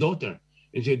with the daughter.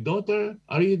 And said, daughter,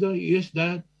 are you there? Yes,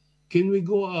 Dad. Can we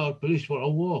go out, please, for a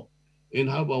walk and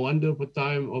have a wonderful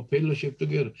time of fellowship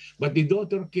together? But the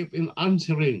daughter kept on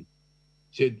answering.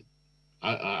 Said,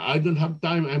 I don't have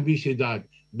time. I'm busy, Dad.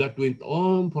 That went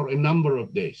on for a number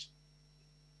of days.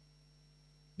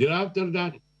 Then after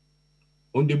that,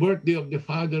 on the birthday of the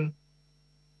father,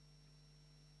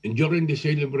 and during the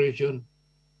celebration,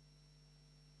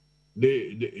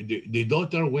 the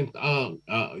daughter went out.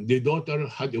 The daughter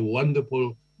had a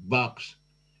wonderful box,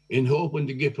 and he opened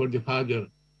the gift for the father,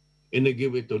 and they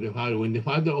gave it to the father. When the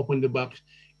father opened the box,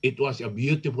 it was a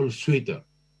beautiful sweater.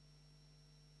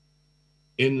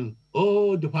 And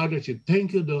the father said,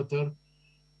 "Thank you, daughter."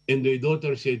 And the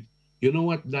daughter said, "You know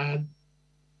what, Dad?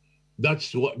 That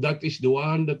is the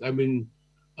one that I've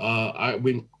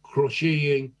been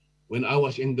crocheting when I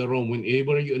was in the room.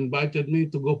 Whenever you invited me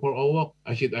to go for a walk,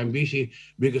 I said, I'm busy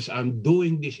because I'm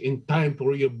doing this in time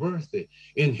for your birthday.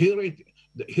 And here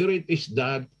it is,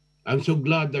 Dad. I'm so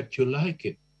glad that you like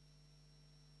it."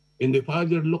 And the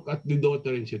father looked at the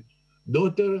daughter and said,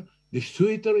 "Daughter, the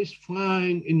sweater is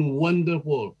fine and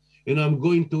wonderful, and I'm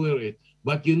going to wear it.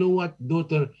 But you know what,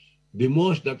 daughter? The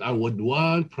most that I would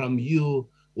want from you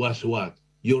was what?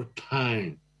 Your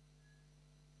time.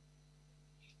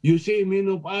 You see, many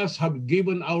of us have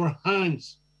given our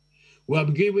hands. We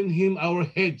have given him our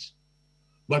heads.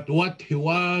 But what he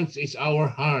wants is our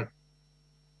heart.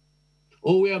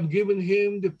 Oh, we have given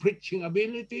him the preaching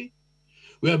ability.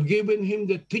 We have given him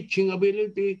the teaching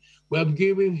ability. We have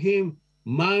given him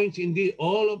minds, indeed,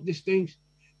 all of these things.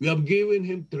 We have given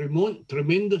him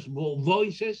tremendous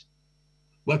voices.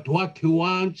 But what he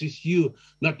wants is you,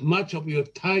 not much of your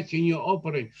tithes in your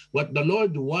offering. What the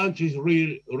Lord wants is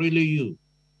really you.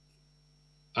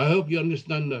 I hope you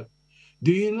understand that.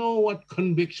 Do you know what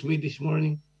convicts me this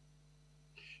morning?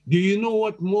 Do you know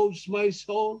what moves my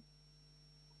soul?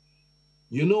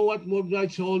 You know what moved my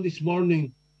soul this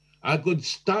morning? I could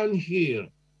stand here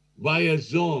via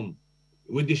Zoom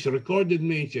with this recorded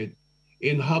message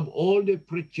and have all the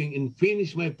preaching and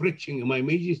finish my preaching, my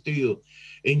message to you.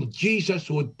 And Jesus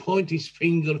would point his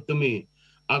finger to me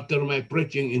after my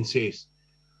preaching and says,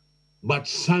 but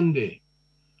Sunday,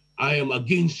 I am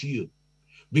against you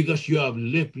because you have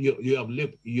left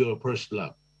your first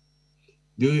love.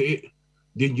 Did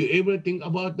you ever think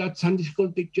about that Sunday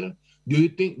school teacher?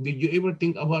 Did you ever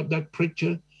think about that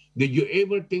preacher? Did you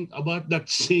ever think about that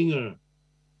singer?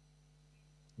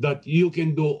 That you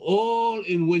can do all,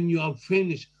 and when you have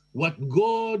finished, what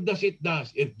God does, it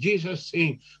does. If Jesus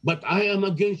saying, but I am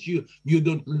against you, you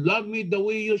don't love me the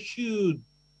way you should.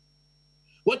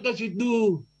 What does it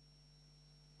do?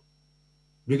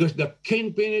 Because the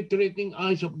keen-penetrating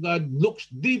eyes of God looks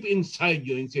deep inside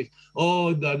you and says,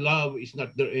 oh, the love is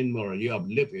not there anymore. You have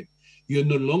left it. You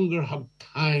no longer have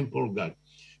time for God.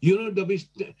 You know the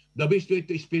best way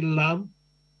to spell love?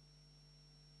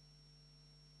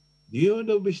 Do you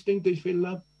know the best thing to spell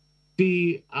love?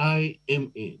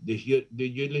 T-I-M-E. Did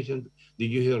you listen?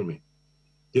 Did you hear me?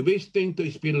 The best thing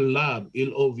to spell love,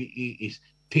 L-O-V-E, is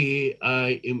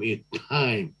T-I-M-E,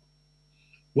 time.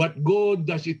 What God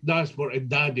does, it does for a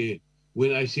daddy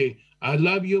when I say, I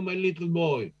love you, my little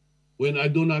boy, when I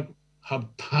do not have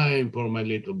time for my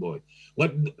little boy.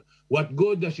 What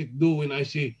God does it do when I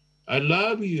say, I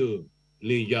love you,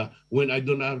 Lydia, when I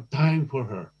don't have time for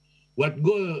her? What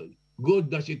God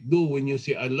does it do when you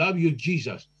say, I love you,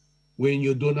 Jesus, when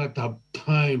you do not have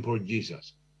time for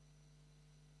Jesus?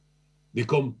 The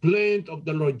complaint of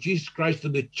the Lord Jesus Christ to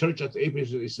the church at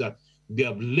Ephesus is that they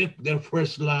have left their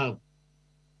first love.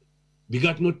 They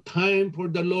got no time for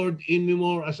the Lord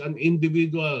anymore as an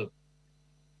individual.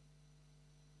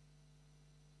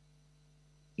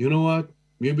 You know what?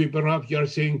 Maybe perhaps you're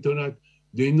saying tonight,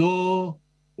 do you know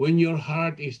when your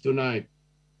heart is tonight,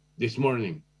 this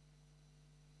morning?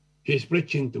 He's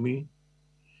preaching to me.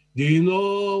 Do you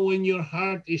know when your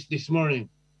heart is this morning?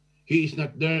 He is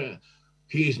not there.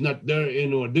 He is not there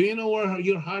anymore. Do you know where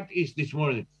your heart is this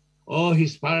morning? Oh,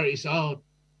 his fire is out.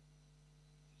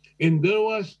 And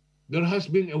there has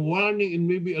been a warning in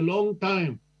maybe a long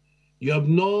time. You have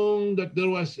known that there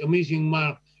was a missing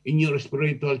mark in your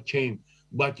spiritual chain,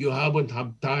 but you haven't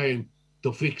had time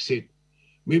to fix it.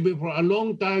 Maybe for a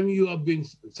long time you have been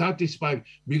satisfied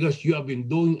because you have been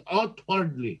doing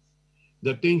outwardly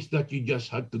the things that you just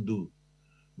had to do.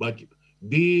 But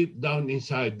deep down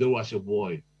inside, there was a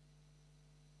void.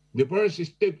 The first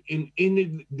step in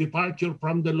any departure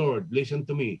from the Lord, listen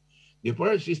to me, the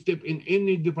first step in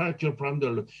any departure from the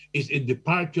Lord is a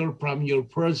departure from your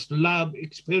first love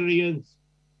experience.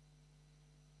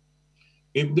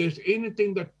 If there's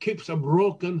anything that keeps a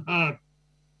broken heart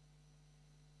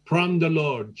from the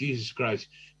Lord Jesus Christ,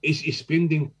 is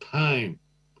spending time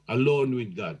alone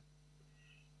with God.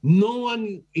 No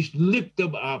one is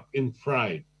lifted up in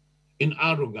pride, in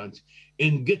arrogance,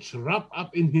 and gets wrapped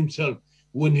up in himself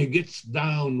when he gets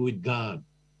down with God.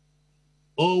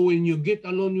 Or when you get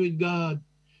alone with God,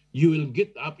 you will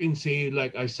get up and say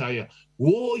like Isaiah,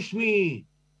 woe is me,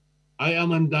 I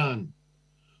am undone.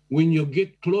 When you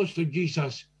get close to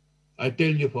Jesus, I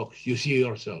tell you folks, you see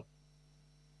yourself.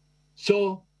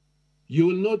 So you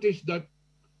will notice that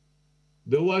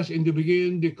there was in the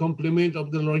beginning the compliment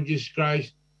of the Lord Jesus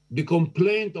Christ, the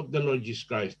complaint of the Lord Jesus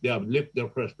Christ. They have left their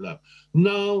first love.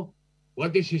 Now,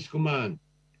 what is his command?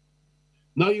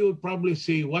 Now you will probably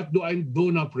say, what do I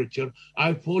do now, preacher?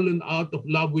 I've fallen out of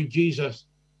love with Jesus.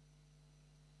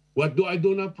 What do I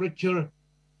do now, preacher?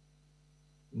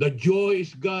 The joy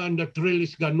is gone, the thrill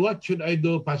is gone. What should I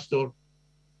do, pastor?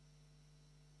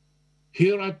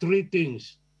 Here are three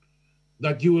things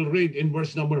that you will read in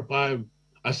verse number 5,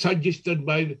 as suggested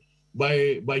by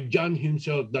John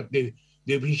himself that the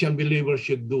Ephesian believer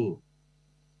should do.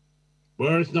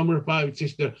 Verse number 5, it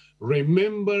says there,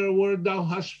 remember where thou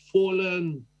hast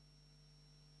fallen.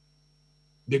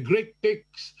 The Greek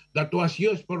text that was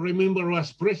used for remember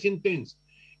was present tense.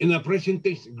 In a present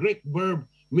tense, Greek verb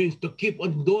means to keep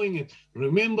on doing it.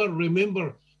 Remember,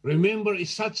 remember. Remember is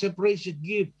such a precious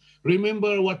gift.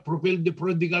 Remember what propelled the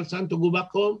prodigal son to go back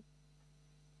home?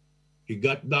 He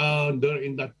got down there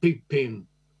in that pig pen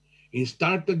and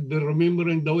started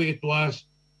remembering the way it was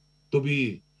to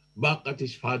be back at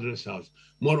his father's house.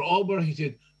 Moreover, he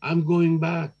said, I'm going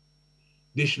back.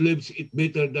 These lips eat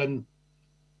better than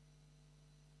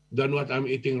what I'm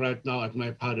eating right now at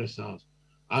my father's house.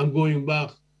 I'm going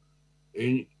back.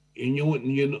 And you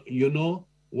know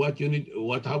what you need,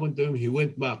 what happened to him? He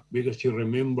went back because he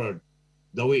remembered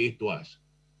the way it was.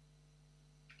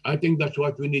 I think that's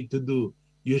what we need to do.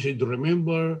 You should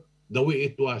remember the way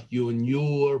it was when you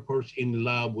were first in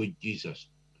love with Jesus.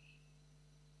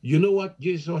 You know what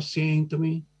Jesus was saying to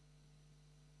me?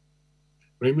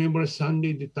 Remember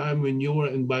Sunday, the time when you were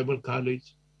in Bible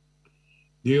college?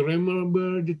 Do you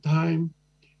remember the time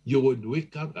you would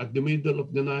wake up at the middle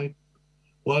of the night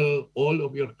while all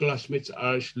of your classmates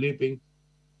are sleeping,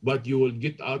 but you will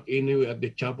get out anyway at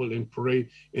the chapel and pray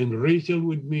and wrestle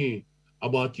with me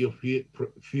about your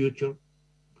future?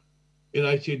 And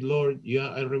I said, Lord, yeah,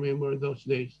 I remember those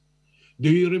days.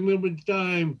 Do you remember the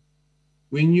time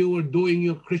when you were doing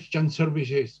your Christian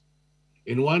services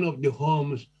in one of the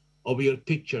homes of your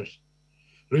teachers?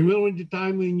 Remember the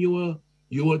time when you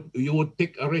would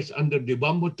take a rest under the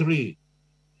bamboo tree,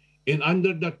 and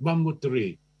under that bamboo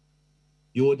tree,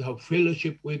 you would have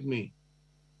fellowship with me?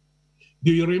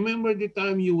 Do you remember the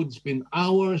time you would spend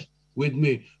hours with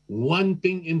me,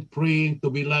 wanting and praying to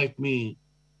be like me?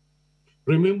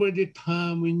 Remember the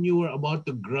time when you were about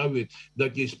to graduate,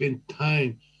 that you spent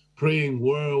time praying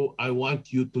where I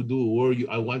want you to do,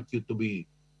 I want you to be?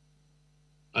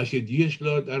 I said, yes,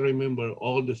 Lord, I remember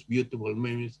all those beautiful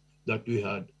memories that we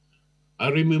had. I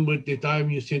remember the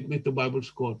time you sent me to Bible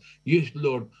school. Yes,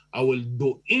 Lord, I will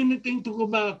do anything to go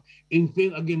back and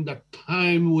spend again that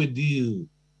time with you.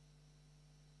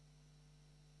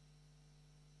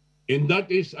 And that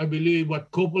is, I believe,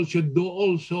 what couples should do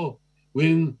also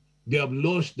when they have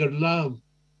lost their love,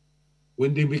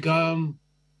 when they become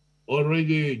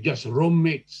already just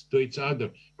roommates to each other.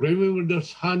 Remember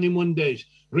those honeymoon days.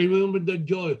 Remember the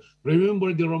joy.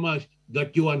 Remember the romance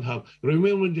that you want to have.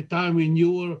 Remember the time when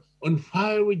you were on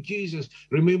fire with Jesus.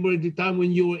 Remember the time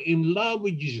when you were in love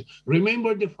with Jesus.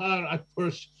 Remember the fire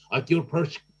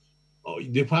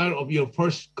the fire of your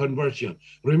first conversion.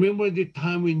 Remember the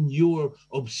time when you were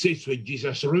obsessed with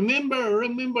Jesus. Remember.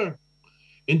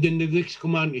 And then the next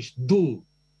command is do.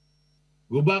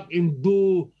 Go back and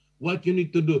do what you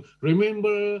need to do.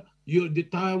 Remember the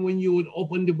time when you would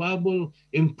open the Bible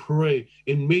and pray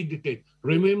and meditate.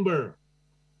 Remember.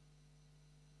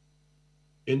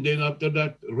 And then after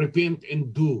that, repent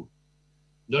and do.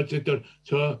 That's it.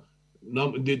 So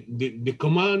now the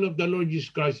command of the Lord Jesus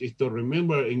Christ is to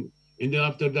remember, and then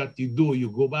after that you do,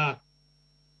 you go back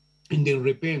and then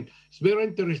repent. It's very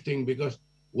interesting because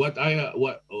what I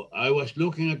was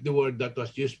looking at the word that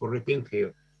was used for repent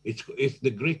here. It's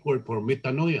the Greek word for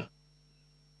metanoia.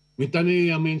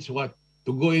 Metanoia means what?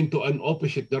 To go into an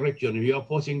opposite direction. If you are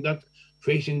facing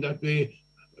that way,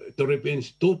 to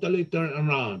repent, totally turn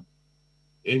around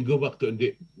and go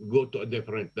to a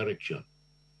different direction.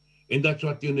 And that's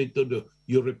what you need to do.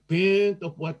 You repent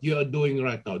of what you are doing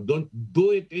right now. Don't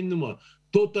do it anymore.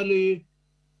 Totally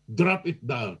drop it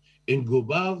down and go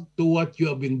back to what you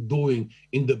have been doing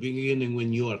in the beginning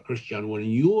when you are Christian, when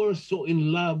you are so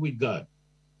in love with God.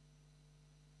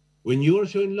 When you are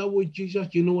so in love with Jesus,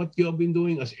 you know what you have been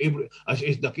doing, as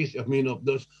is the case of many of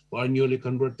those who are newly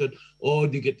converted. Oh,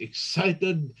 they get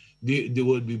excited. They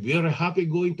will be very happy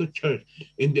going to church,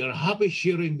 and they are happy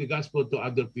sharing the gospel to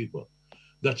other people.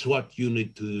 That's what you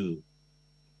need to do.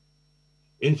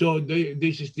 And so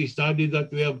this is the study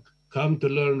that we have come to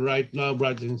learn right now,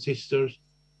 brothers and sisters.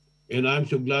 And I'm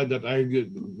so glad that I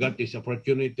got this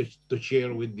opportunity to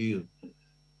share with you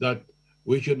that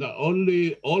we should not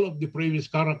only, all of the previous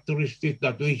characteristics,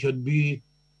 that we should be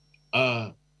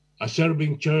a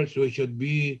serving church, we should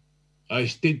be a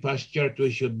steadfast church,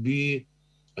 we should be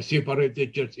a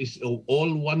separated church. Is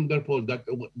all wonderful.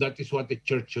 That is what the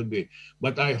church should be.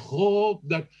 But I hope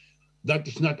that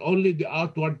is not only the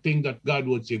outward thing that God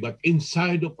would say, but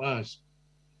inside of us,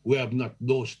 we have not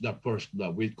lost the first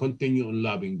love. We continue on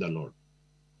loving the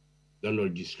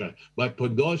Lord Jesus Christ. But for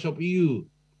those of you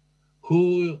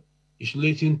who is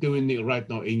listening to me right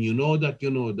now, and you know that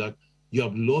you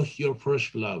have lost your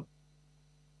first love,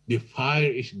 the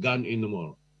fire is gone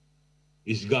anymore.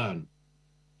 It's gone.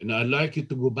 And I'd like you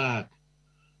to go back.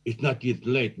 It's not yet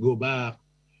late. Go back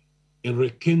and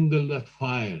rekindle that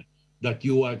fire that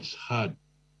you once had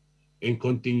and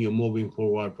continue moving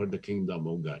forward for the kingdom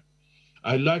of God.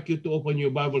 I'd like you to open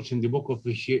your Bibles in the book of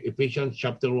Ephesians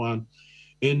chapter 1.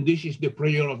 And this is the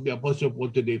prayer of the Apostle Paul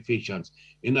to the Ephesians.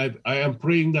 And I am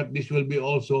praying that this will be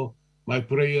also my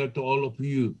prayer to all of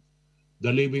you,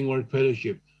 the Living Word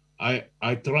Fellowship.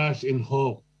 I trust and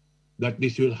hope that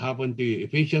this will happen to you.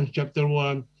 Ephesians chapter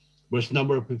 1, verse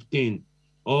number 15,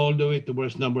 all the way to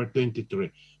verse number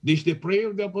 23. This is the prayer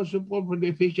of the Apostle Paul for the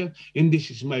Ephesians, and this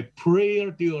is my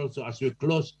prayer to you also as we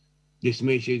close this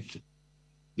message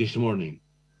this morning.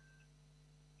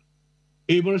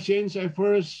 Ever since I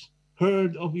first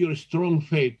heard of your strong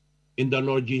faith in the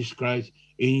Lord Jesus Christ,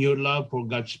 in your love for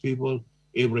God's people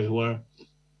everywhere,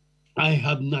 I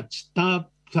have not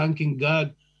stopped thanking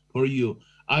God for you.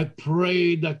 I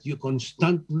pray for you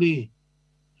constantly,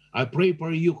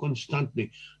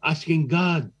 asking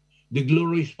God, the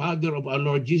glorious Father of our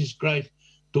Lord Jesus Christ,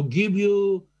 to give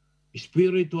you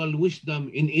spiritual wisdom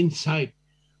and insight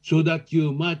so that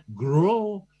you might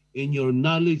grow in your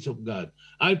knowledge of God.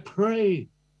 I pray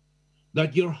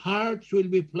that your hearts will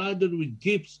be flooded with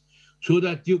gifts so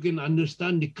that you can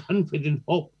understand the confident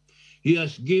hope He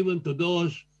has given to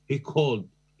those He called,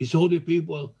 His holy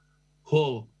people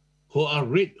who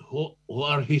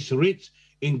are His rich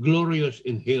and glorious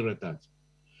inheritance.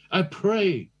 I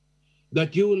pray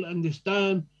that you will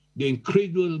understand the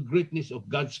incredible greatness of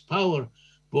God's power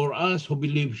for us who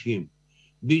believe Him.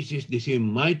 This is the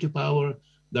same mighty power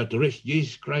that raised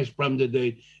Jesus Christ from the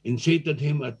dead and seated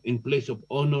Him in place of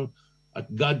honor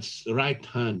at God's right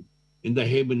hand in the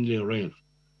heavenly realms.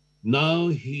 Now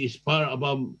He is far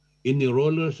above any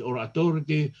rulers or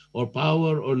authority or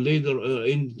power or leader or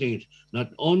anything, not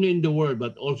only in the world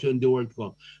but also in the world to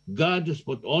come. God has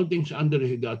put all things under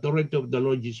the authority of the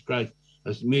Lord Jesus Christ,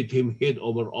 has made Him head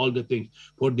over all the things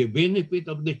for the benefit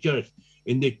of the church.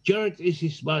 And the church is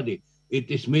His body. It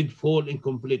is made full and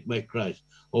complete by Christ,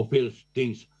 who fills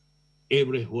things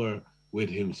everywhere with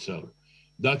Himself.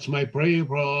 That's my prayer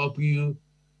for all of you.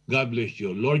 God bless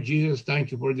you. Lord Jesus,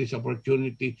 thank you for this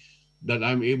opportunity that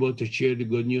I'm able to share the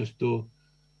good news to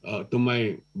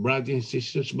my brothers and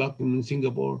sisters back in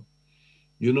Singapore.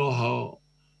 You know how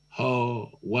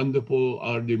wonderful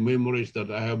are the memories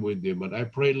that I have with them. But I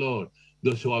pray, Lord,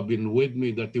 those who have been with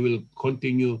me, that they will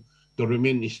continue to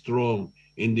remain strong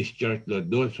in this church, Lord.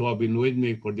 Those who have been with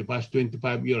me for the past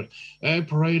 25 years, I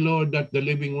pray, Lord, that the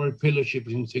Living Word Fellowship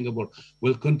in Singapore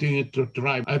will continue to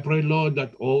thrive. I pray, Lord,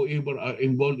 that whoever are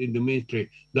involved in the ministry,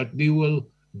 that they will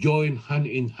join hand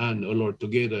in hand, O Lord,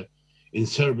 together in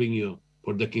serving you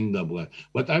for the kingdom of God.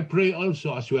 But I pray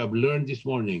also, as we have learned this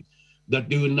morning, that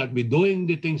they will not be doing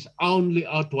the things only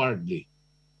outwardly,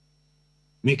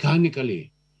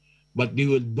 mechanically, but they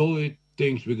will do it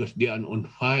things because they are on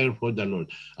fire for the Lord.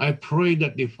 I pray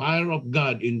that the fire of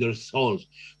God in their souls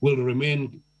will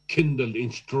remain kindled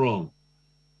and strong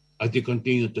as they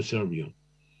continue to serve you.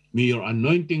 May your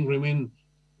anointing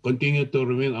continue to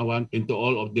remain into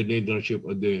all of the leadership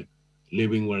of the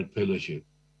Living Word Fellowship.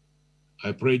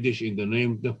 I pray this in the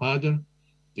name of the Father,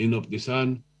 and of the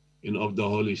Son, and of the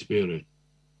Holy Spirit.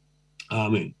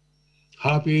 Amen.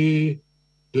 Happy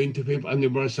 25th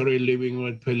anniversary Living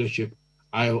Word Fellowship.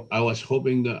 I was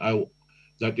hoping that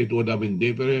it would have been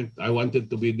different. I wanted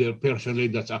to be there personally.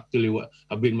 That's actually what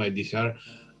have been my desire.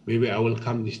 Maybe I will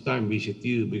come this time, visit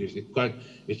you, because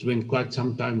it's been quite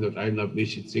some time that I'm not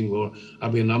visiting. I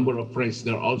have a number of friends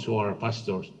there also are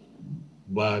pastors.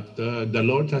 But the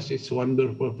Lord has His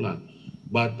wonderful plan.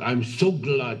 But I'm so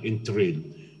glad and thrilled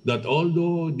that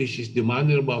although this is the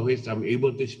manner by which I'm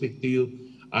able to speak to you,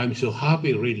 I'm so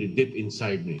happy really deep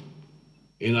inside me.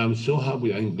 And I'm so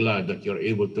happy and glad that you're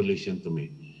able to listen to me.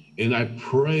 And I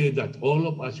pray that all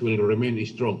of us will remain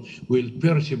strong, will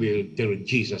persevere till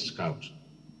Jesus comes.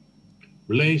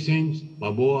 Blessings,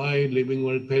 mabuhay, Living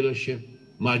Word Fellowship,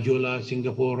 Majula,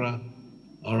 Singapore.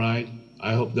 All right.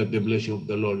 I hope that the blessing of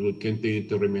the Lord will continue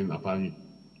to remain upon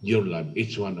your life,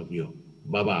 each one of you.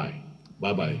 Bye-bye.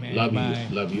 Bye-bye. Amen. Love Bye.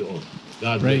 you. Love you all.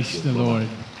 God Praise bless you. the Bye-bye. Lord.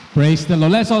 Praise the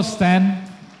Lord. Let's all stand.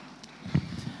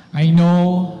 I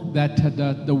know that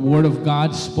the Word of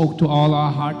God spoke to all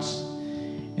our hearts.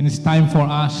 And it's time for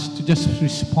us to just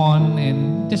respond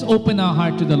and just open our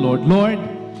heart to the Lord. Lord,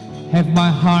 have my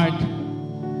heart.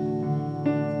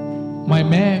 My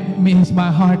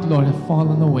heart, Lord, have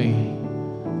fallen away.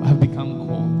 I have become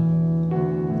cold.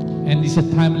 And it's a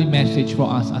timely message for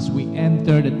us as we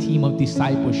enter the theme of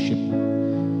discipleship.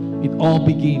 It all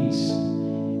begins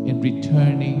in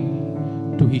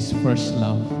returning to His first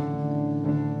love.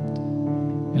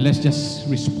 And let's just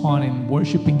respond in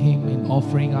worshiping Him and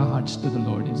offering our hearts to the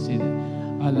Lord and say,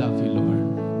 I love you,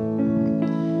 Lord.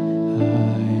 I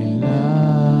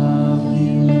love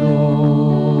you,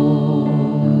 Lord.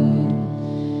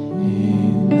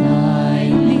 And I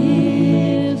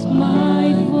lift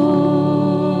my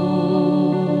voice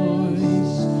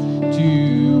to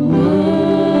worship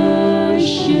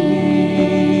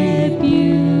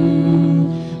you.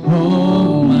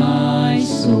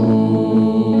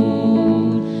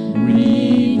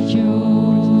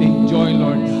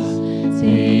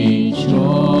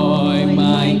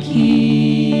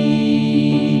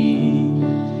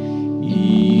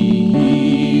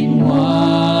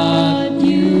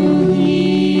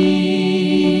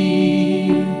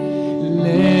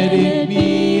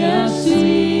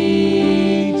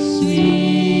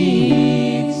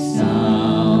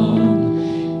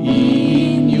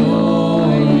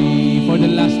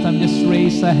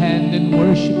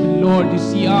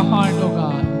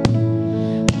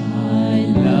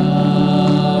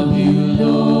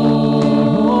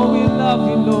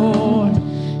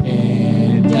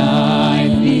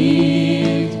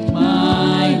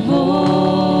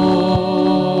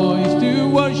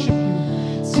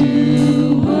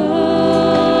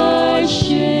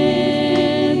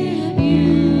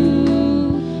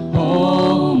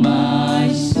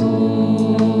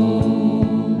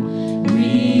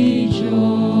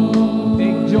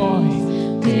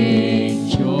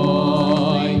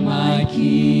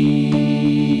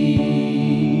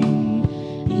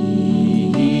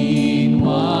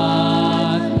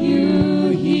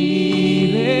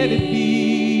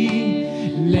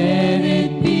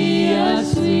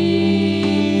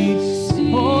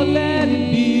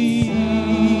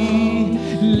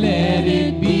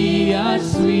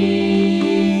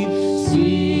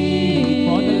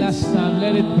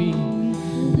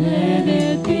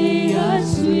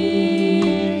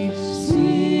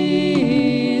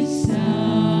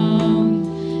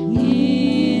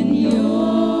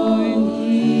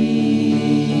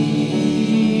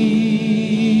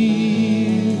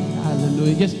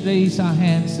 raise our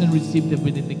hands and receive the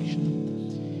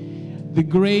benediction. The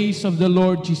grace of the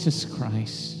Lord Jesus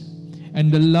Christ and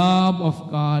the love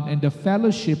of God and the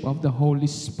fellowship of the Holy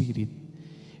Spirit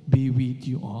be with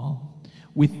you all.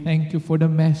 We thank you for the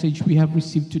message we have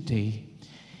received today.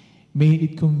 May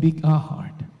it convict our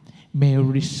heart. May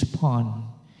we respond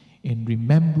in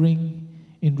remembering,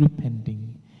 in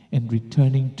repenting, and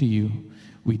returning to you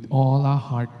with all our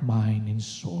heart, mind, and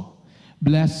soul.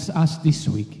 Bless us this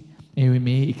week, and we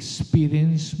may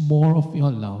experience more of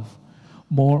your love,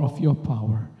 more of your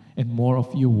power, and more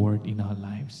of your word in our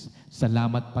lives.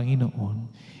 Salamat, Panginoon.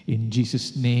 In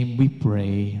Jesus' name we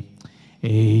pray.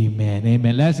 Amen.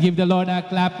 Amen. Let's give the Lord a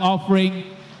clap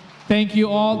offering. Thank you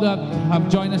all that have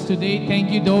joined us today.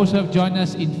 Thank you those who have joined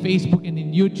us in Facebook and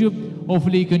in YouTube.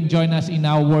 Hopefully you can join us in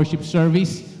our worship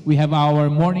service. We have our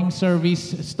morning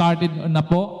service started na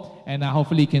po, and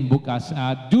hopefully you can book us.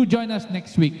 Do join us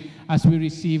next week as we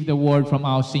receive the word from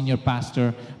our senior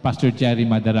pastor, Pastor Jerry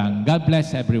Madarang. God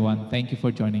bless everyone. Thank you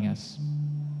for joining us.